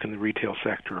who work in the retail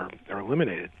sector are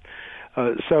eliminated.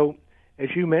 So, as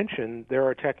you mentioned, there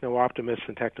are techno-optimists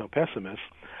and techno-pessimists.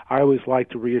 I always like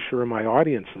to reassure my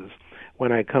audiences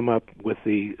when I come up with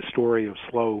the story of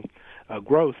slow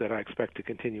growth that I expect to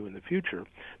continue in the future,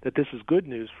 that this is good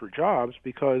news for jobs,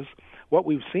 because what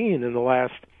we've seen in the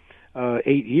last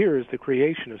 8 years, the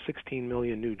creation of 16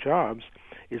 million new jobs,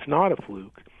 is not a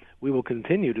fluke. We will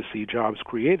continue to see jobs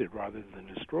created rather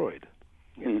than destroyed.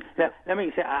 Let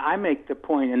me say, I make the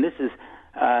point, and this is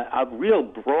a real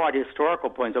broad historical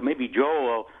point, so maybe Joel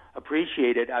will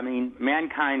appreciate it. I mean,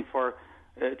 mankind for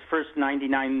its first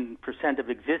 99% of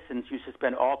existence used to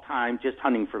spend all time just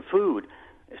hunting for food.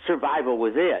 Survival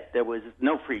was it. There was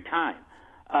no free time.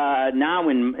 Now,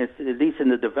 at least in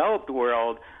the developed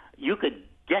world, you could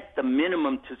get the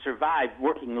minimum to survive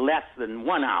working less than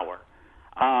 1 hour.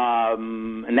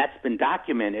 And that's been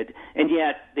documented, and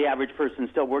yet the average person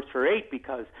still works for 8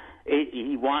 because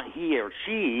he or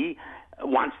she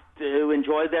wants to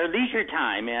enjoy their leisure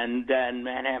time and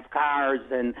have cars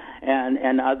and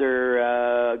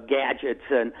other gadgets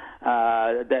and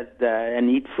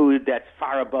eat food that's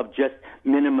far above just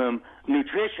minimum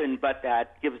nutrition, but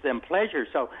that gives them pleasure.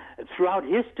 So throughout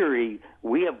history,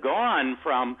 we have gone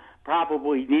from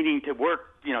probably needing to work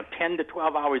 10 to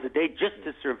 12 hours a day just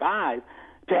to survive,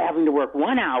 to having to work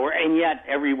 1 hour, and yet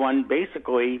everyone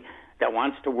basically that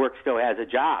wants to work still has a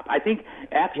job. I think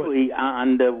actually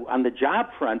on the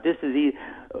job front, this is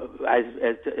as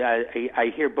I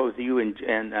hear both you and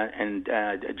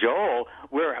Joel,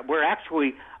 we're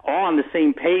actually all on the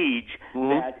same page.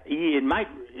 That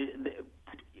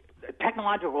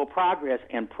technological progress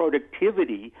and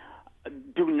productivity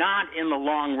do not, in the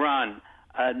long run,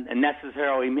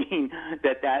 necessarily mean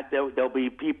that there'll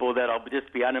be people that'll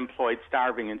just be unemployed,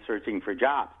 starving, and searching for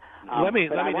jobs. Let me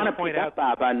want to point out,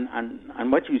 Bob, on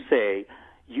what you say.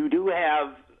 You do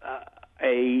have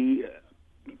a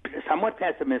somewhat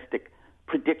pessimistic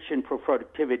prediction for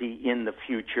productivity in the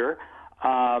future,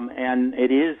 and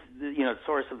it is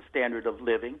source of standard of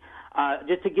living.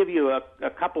 Just to give you a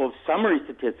couple of summary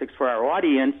statistics for our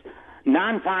audience.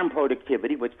 Non-farm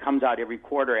productivity, which comes out every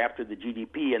quarter after the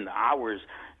GDP and the hours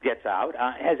gets out,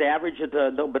 has averaged a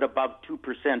little bit above 2%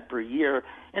 per year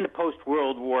in the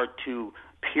post-World War II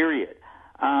period.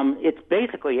 It's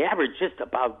basically averaged just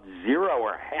about 0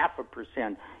 or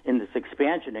 0.5% in this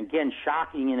expansion. Again,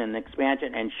 shocking in an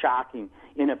expansion and shocking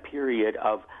in a period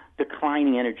of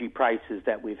declining energy prices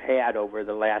that we've had over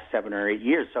the last 7 or 8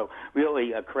 years. So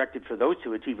really, corrected for those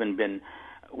two, it's even been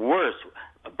worse.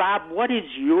 Bob, what is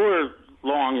your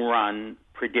long-run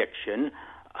prediction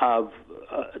of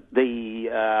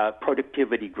the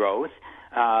productivity growth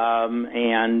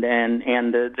and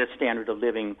the standard of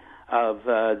living of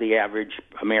the average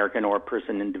American or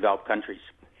person in developed countries?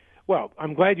 Well,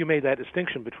 I'm glad you made that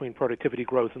distinction between productivity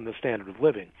growth and the standard of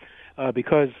living,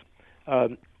 because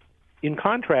in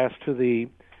contrast to the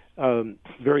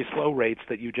very slow rates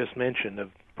that you just mentioned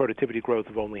of productivity growth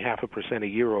of only 0.5% a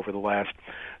year over the last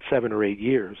 7 or 8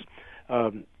 years,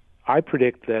 I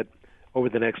predict that over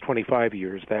the next 25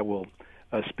 years that will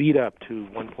speed up to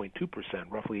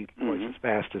 1.2%, roughly twice as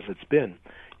fast as it's been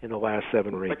in the last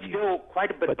 7 or 8 years. But still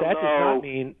quite a bit that does not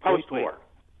mean post-war.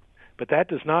 But that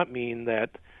does not mean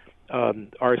that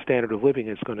our standard of living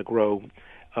is going to grow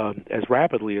as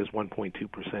rapidly as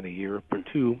 1.2% a year for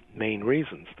two main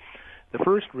reasons. The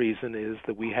first reason is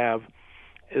that we have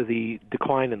the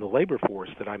decline in the labor force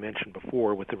that I mentioned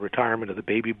before, with the retirement of the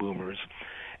baby boomers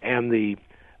and the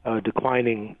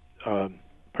declining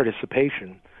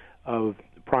participation of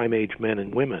prime-age men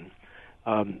and women.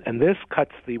 And this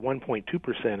cuts the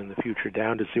 1.2% in the future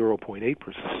down to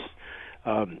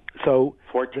 0.8%. So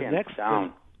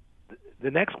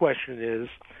the next question is,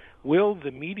 will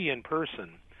the median person,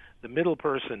 the middle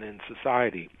person in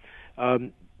society,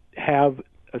 have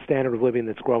a standard of living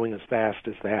that's growing as fast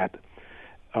as that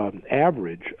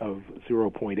average of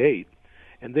 0.8?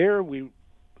 And there we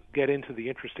get into the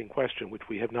interesting question, which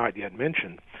we have not yet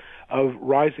mentioned, of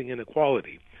rising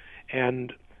inequality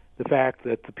and the fact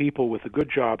that the people with the good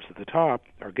jobs at the top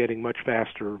are getting much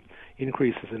faster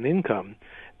increases in income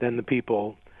than the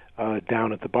people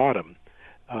down at the bottom.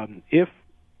 If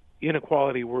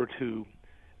inequality were to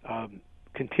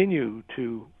continue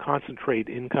to concentrate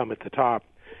income at the top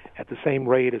at the same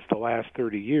rate as the last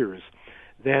 30 years,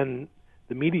 then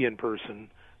the median person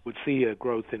would see a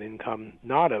growth in income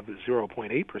not of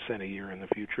 0.8% a year in the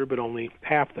future, but only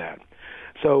half that.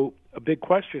 So a big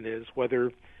question is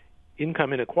whether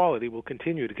income inequality will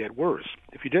continue to get worse.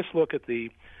 If you just look at the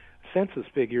census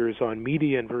figures on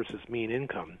median versus mean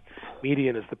income,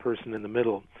 median is the person in the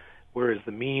middle, whereas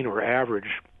the mean or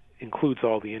average includes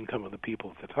all the income of the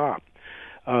people at the top.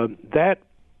 That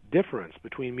difference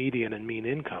between median and mean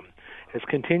income has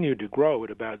continued to grow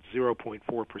at about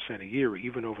 0.4% a year,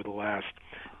 even over the last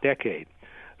decade.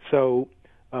 So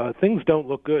things don't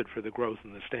look good for the growth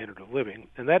in the standard of living.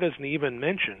 And that doesn't even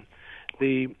mention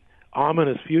the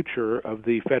ominous future of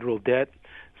the federal debt,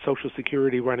 Social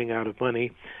Security running out of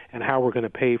money, and how we're going to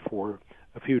pay for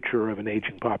a future of an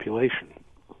aging population.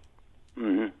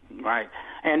 Mm-hmm. Right.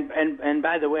 And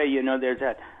by the way, there's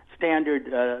that standard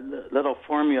little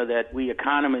formula that we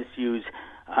economists use.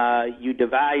 You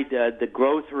divide the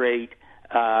growth rate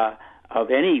of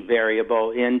any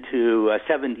variable into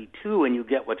 72, and you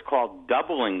get what's called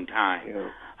doubling time. Yeah.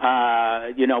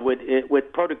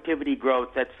 With productivity growth,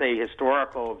 let's say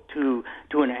historical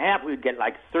 2.5, we'd get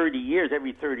like 30 years.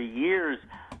 Every 30 years,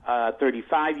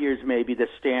 35 years maybe, the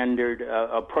standard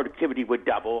of productivity would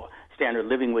double. Standard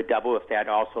living would double if that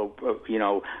also,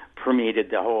 permeated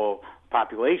the whole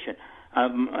population.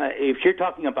 If you're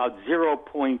talking about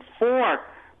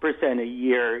 0.4% a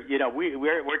year,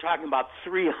 we're talking about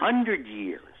 300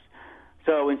 years.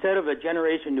 So instead of a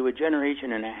generation to a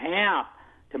generation and a half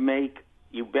to make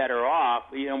you better off,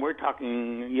 we're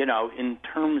talking, in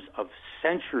terms of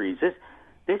centuries.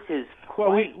 This is quite...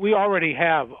 Well, we already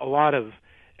have a lot of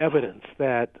evidence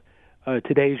that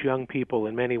today's young people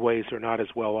in many ways are not as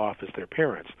well off as their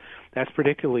parents. That's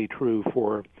particularly true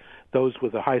for those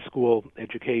with a high school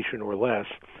education or less.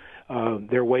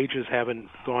 Their wages haven't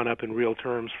gone up in real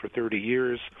terms for 30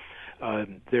 years.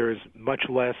 There's much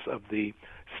less of the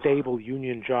stable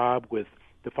union job with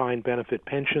defined benefit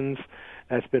pensions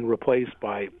that's been replaced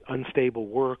by unstable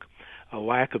work, a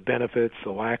lack of benefits, a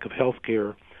lack of health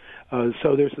care.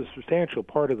 So there's a substantial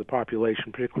part of the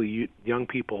population, particularly young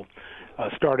people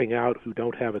starting out who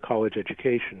don't have a college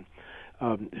education,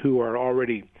 who are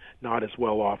already not as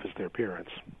well off as their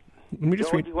parents. Do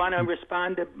you want to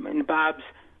respond to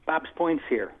Bob's points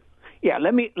here? Yeah,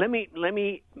 let me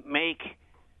make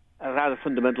a rather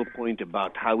fundamental point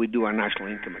about how we do our national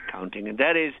income accounting, and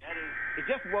that is, it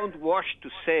just won't wash to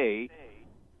say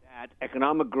that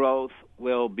economic growth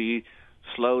will be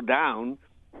slowed down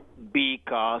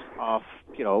because of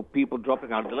people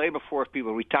dropping out of the labor force,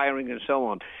 people retiring, and so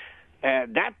on.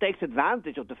 That takes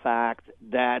advantage of the fact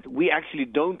that we actually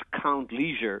don't count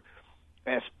leisure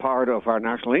as part of our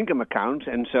national income account,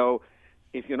 and so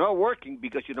if you're not working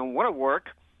because you don't want to work,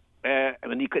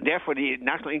 therefore the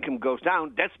national income goes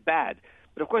down, that's bad.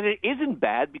 But of course it isn't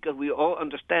bad because we all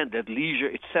understand that leisure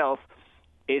itself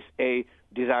is a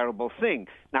desirable thing.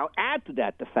 Now add to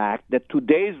that the fact that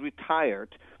today's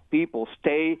retired people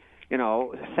stay,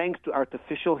 thanks to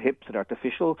artificial hips and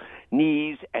artificial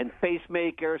knees and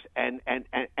pacemakers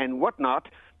and whatnot,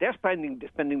 they're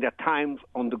spending their time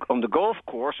on the golf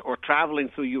course or traveling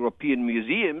through European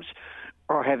museums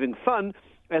or having fun,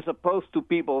 as opposed to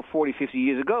people 40, 50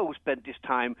 years ago who spent this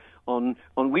time on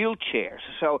wheelchairs.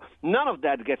 So none of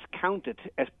that gets counted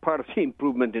as part of the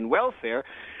improvement in welfare.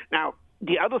 Now,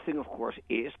 the other thing, of course,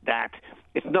 is that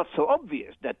it's not so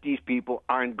obvious that these people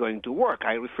aren't going to work.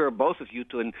 I refer both of you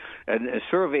to a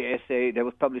survey essay that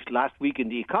was published last week in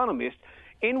The Economist,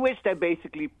 in which they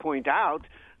basically point out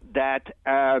that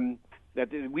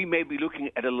we may be looking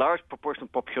at a large proportion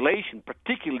of population,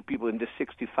 particularly people in the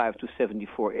 65 to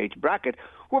 74 age bracket,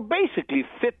 who are basically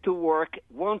fit to work,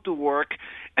 want to work,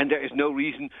 and there is no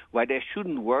reason why they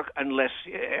shouldn't work unless,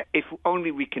 if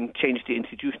only we can change the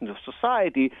institutions of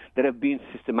society that have been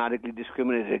systematically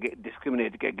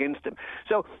discriminated against them.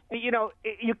 So,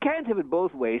 you can't have it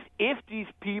both ways. If these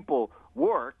people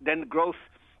work, then growth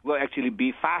will actually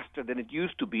be faster than it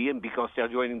used to be, and because they're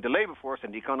joining the labor force,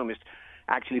 and the economists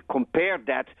actually compared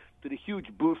that to the huge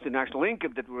boost in national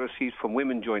income that we received from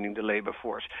women joining the labor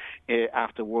force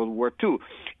after World War II.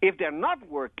 If they're not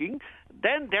working,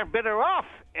 then they're better off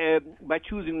by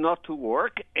choosing not to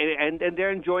work, and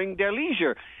they're enjoying their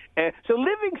leisure. So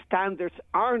living standards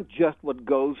aren't just what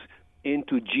goes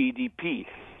into GDP.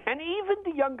 And even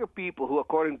the younger people who,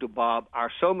 according to Bob,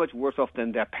 are so much worse off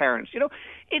than their parents.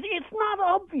 It's not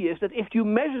obvious that if you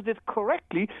measured it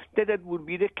correctly, that would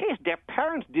be the case. Their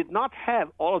parents did not have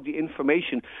all of the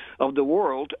information of the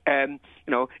world, in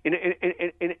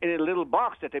a little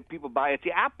box that people buy at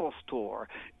the Apple store.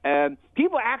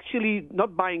 People are actually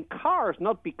not buying cars,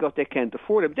 not because they can't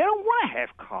afford them. They don't want to have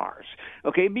cars,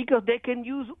 okay, because they can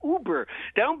use Uber.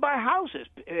 They don't buy houses.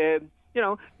 They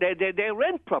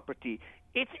rent property.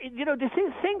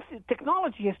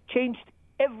 Technology has changed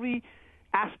every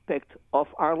aspect of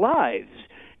our lives.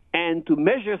 And to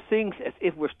measure things as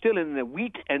if we're still in a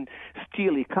wheat and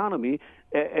steel economy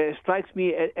strikes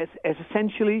me as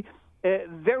essentially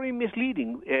very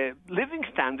misleading. Living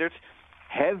standards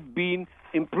have been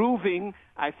improving,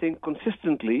 I think,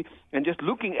 consistently, and just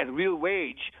looking at real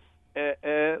wage,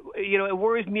 it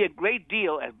worries me a great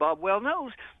deal, as Bob well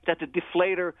knows, that the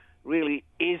deflator really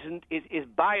is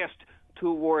biased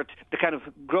towards the kind of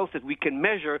growth that we can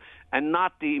measure and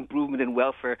not the improvement in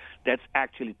welfare that's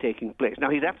actually taking place. Now,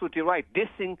 he's absolutely right. This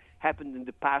thing happened in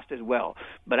the past as well.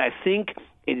 But I think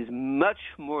it is much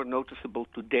more noticeable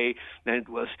today than it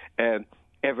was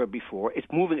ever before. It's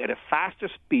moving at a faster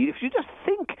speed. If you just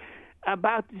think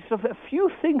about sort of a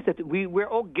few things that we're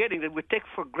all getting that we take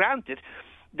for granted,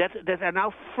 that are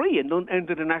now free and don't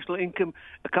enter the national income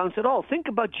accounts at all. Think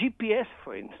about GPS,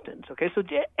 for instance. Okay, so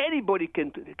anybody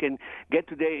can get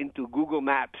today into Google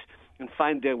Maps and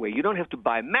find their way. You don't have to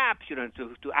buy maps. You don't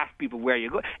have to ask people where you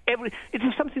go. It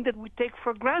is something that we take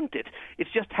for granted.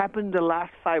 It's just happened the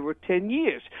last 5 or 10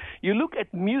 years. You look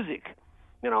at music.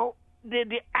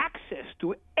 The access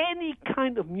to any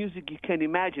kind of music you can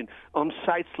imagine on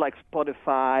sites like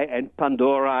Spotify and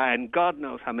Pandora and God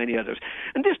knows how many others.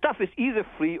 And this stuff is either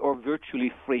free or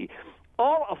virtually free.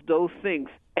 All of those things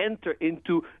enter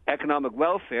into economic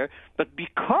welfare, but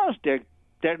because they're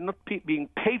not being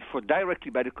paid for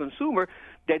directly by the consumer,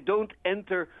 they don't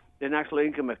enter the national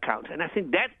income account. And I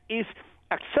think that is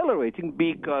accelerating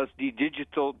because the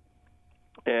digital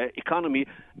economy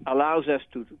allows us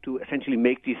to essentially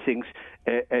make these things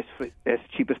as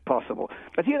cheap as possible.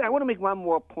 But here I want to make one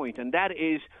more point, and that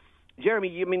is, Jeremy,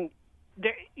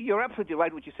 you're absolutely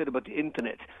right what you said about the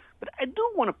Internet. But I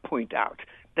do want to point out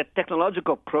that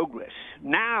technological progress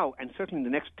now, and certainly in the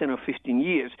next 10 or 15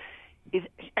 years, is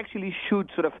actually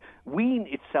should sort of wean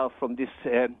itself from this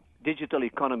digital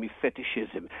economy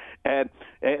fetishism.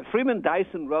 Freeman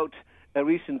Dyson wrote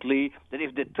recently that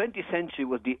if the 20th century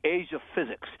was the age of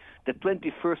physics, the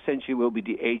 21st century will be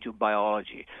the age of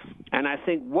biology. And I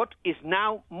think what is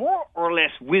now more or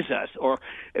less with us or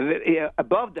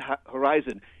above the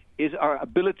horizon is our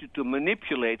ability to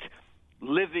manipulate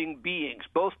living beings,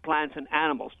 both plants and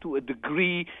animals, to a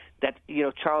degree that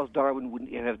Charles Darwin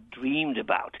wouldn't have dreamed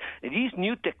about. And these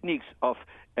new techniques of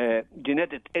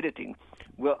genetic editing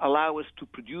will allow us to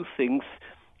produce things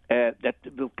that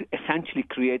will essentially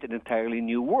create an entirely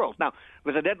new world. Now,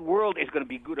 whether that world is going to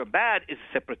be good or bad is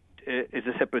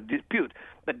a separate dispute.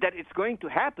 But that it's going to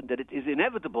happen, that it is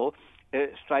inevitable,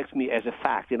 strikes me as a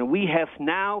fact. We have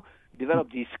now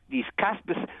developed these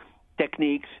Caspis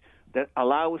techniques that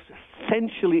allow us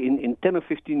essentially in 10 or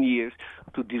 15 years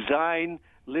to design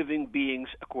living beings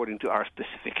according to our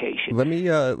specifications. Let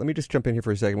me just jump in here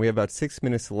for a second. We have about 6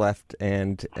 minutes left,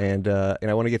 and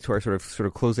I want to get to our sort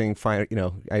of closing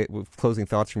closing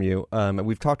thoughts from you.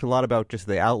 We've talked a lot about just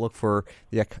the outlook for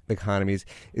the economies.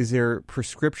 Is there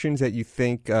prescriptions that you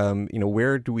think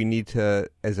where do we need to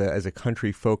as a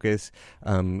country focus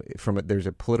there's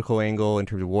a political angle in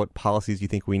terms of what policies you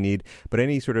think we need, but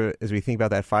any sort of, as we think about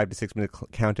that 5 to 6 minute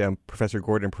countdown, Professor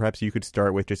Gordon, perhaps you could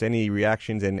start with just any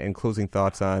reactions and closing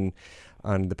thoughts on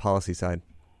the policy side.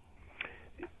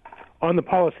 On the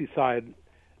policy side,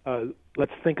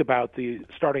 let's think about the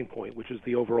starting point, which is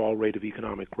the overall rate of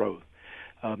economic growth.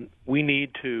 We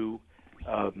need to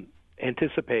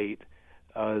anticipate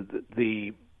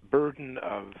the burden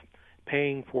of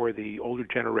paying for the older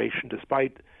generation,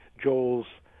 despite Joel's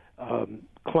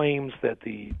claims that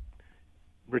the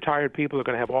retired people are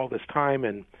going to have all this time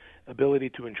and ability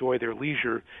to enjoy their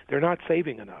leisure. They're not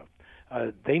saving enough.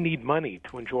 They need money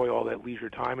to enjoy all that leisure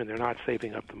time, and they're not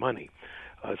saving up the money.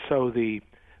 So the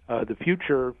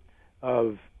future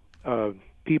of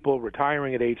people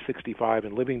retiring at age 65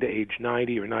 and living to age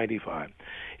 90 or 95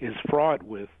 is fraught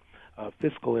with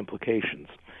fiscal implications.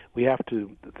 We have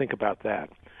to think about that.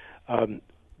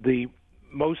 The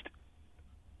most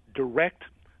direct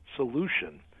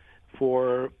solution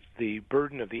for the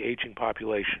burden of the aging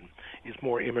population is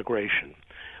more immigration.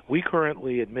 We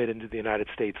currently admit into the United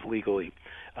States legally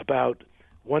about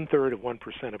 1/3 of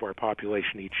 1% of our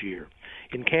population each year.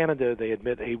 In Canada, they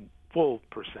admit full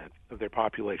percent of their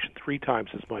population, 3 times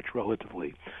as much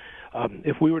relatively.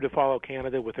 If we were to follow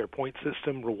Canada with their point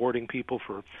system, rewarding people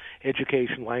for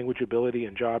education, language ability,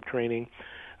 and job training,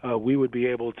 we would be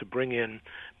able to bring in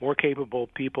more capable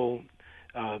people,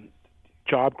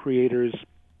 job creators,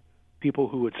 people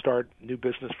who would start new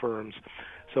business firms.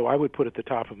 So I would put at the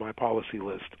top of my policy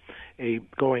list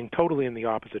going totally in the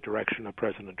opposite direction of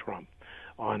President Trump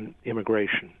on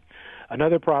immigration.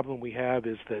 Another problem we have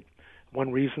is that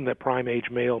one reason that prime-age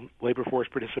male labor force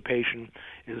participation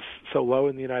is so low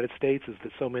in the United States is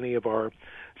that so many of our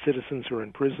citizens are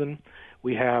in prison.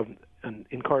 We have an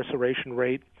incarceration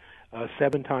rate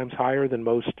 7 times higher than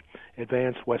most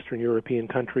advanced Western European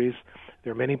countries.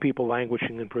 There are many people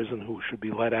languishing in prison who should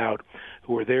be let out,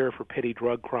 who are there for petty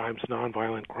drug crimes,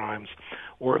 nonviolent crimes,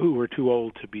 or who are too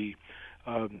old to be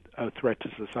a threat to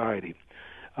society.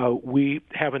 We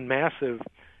have a massive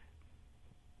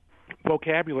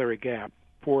vocabulary gap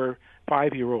for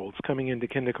 5-year-olds coming into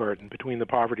kindergarten between the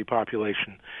poverty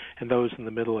population and those in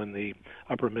the middle and the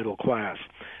upper middle class.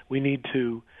 We need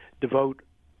to devote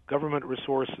government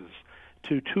resources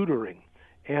to tutoring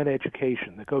and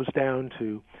education that goes down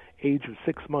to age of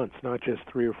 6 months, not just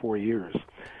 3 or 4 years,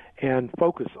 and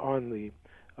focus on the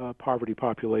poverty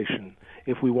population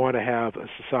if we want to have a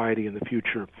society in the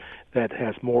future that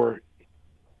has more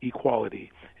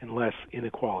equality and less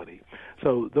inequality.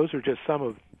 So those are just some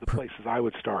of the places I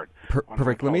would start.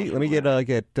 Perfect. Let me get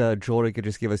Joel to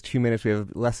just give us 2 minutes. We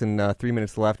have less than 3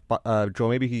 minutes left. Joel,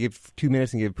 maybe you could give 2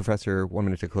 minutes and give Professor 1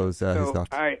 minute to close his thoughts.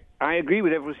 I agree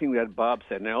with everything that Bob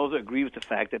said, and I also agree with the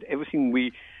fact that everything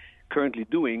we currently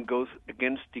doing goes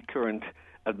against the current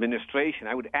administration.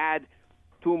 I would add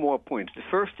 2 more points. The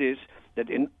first is that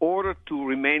in order to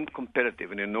remain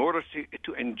competitive and in order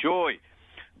to enjoy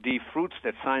the fruits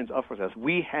that science offers us,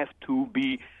 we have to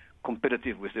be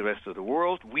competitive with the rest of the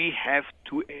world. We have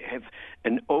to have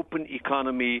an open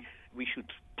economy. We should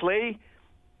play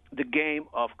the game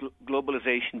of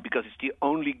globalization because it's the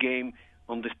only game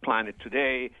on this planet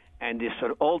today. And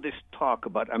all this talk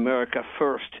about America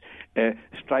first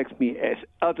strikes me as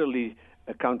utterly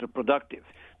counterproductive.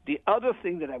 The other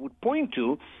thing that I would point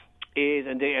to is,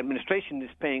 and the administration is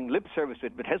paying lip service to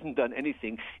it but hasn't done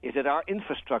anything, is that our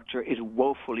infrastructure is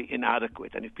woefully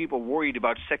inadequate. And if people are worried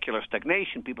about secular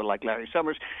stagnation, people like Larry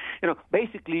Summers,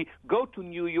 basically go to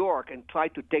New York and try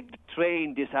to take the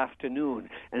train this afternoon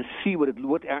and see what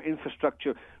our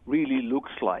infrastructure really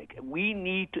looks like. We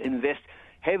need to invest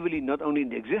heavily not only in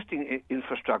the existing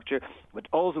infrastructure, but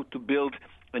also to build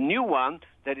a new one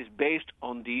that is based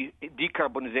on the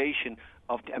decarbonization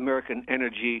of the American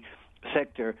energy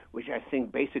sector, which I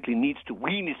think basically needs to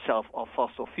wean itself off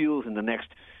fossil fuels in the next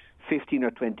 15 or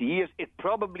 20 years. It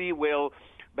probably will,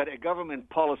 but a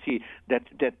government policy that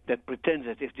pretends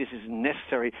as if this is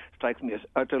necessary strikes me as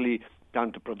utterly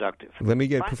counterproductive. Let me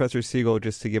get Professor Siegel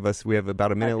just to give us, we have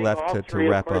about a minute left to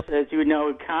wrap up. As you know,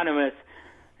 economists,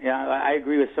 I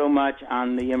agree with so much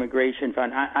on the immigration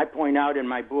front. I point out in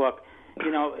my book,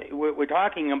 we're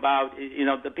talking about,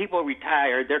 the people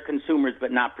retired, they're consumers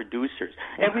but not producers.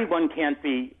 Everyone can't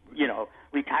be,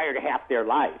 retired half their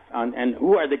life, and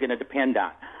who are they going to depend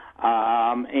on?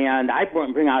 And I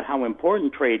bring out how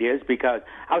important trade is because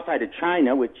outside of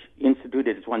China, which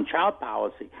instituted its one-child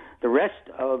policy, the rest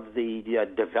of the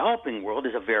developing world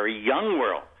is a very young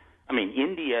world. I mean,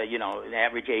 India,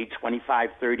 average age 25,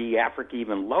 30, Africa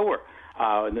even lower.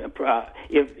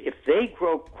 If they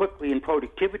grow quickly in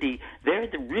productivity, they're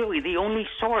really the only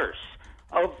source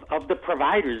of the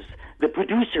providers, the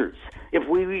producers. If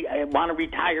we want to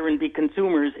retire and be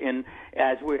consumers,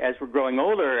 as we're growing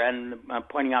older, and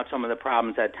pointing out some of the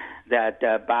problems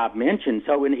that Bob mentioned.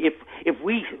 So if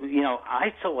we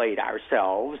isolate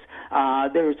ourselves,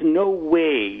 there's no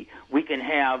way we can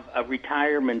have a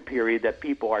retirement period that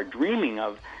people are dreaming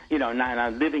of.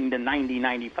 Living to 90,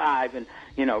 95, and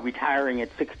retiring at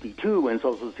 62 when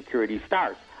Social Security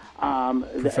starts.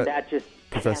 That just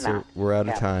Professor, we're out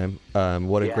of time.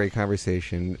 What a great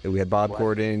conversation. We had Bob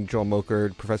Gordon, Joel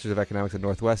Mokyr, professors of economics at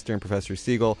Northwestern, Professor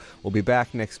Siegel. We'll be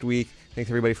back next week. Thanks,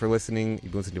 everybody, for listening.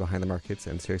 You've been listening to Behind the Markets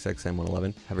and SiriusXM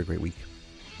 111. Have a great week.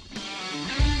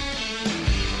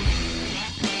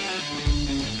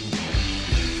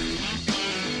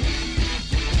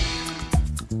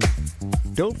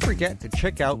 Don't forget to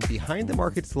check out Behind the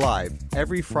Markets Live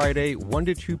every Friday, 1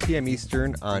 to 2 p.m.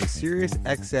 Eastern on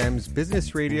SiriusXM's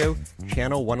Business Radio,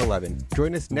 Channel 111.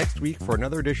 Join us next week for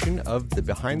another edition of the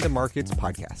Behind the Markets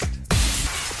podcast.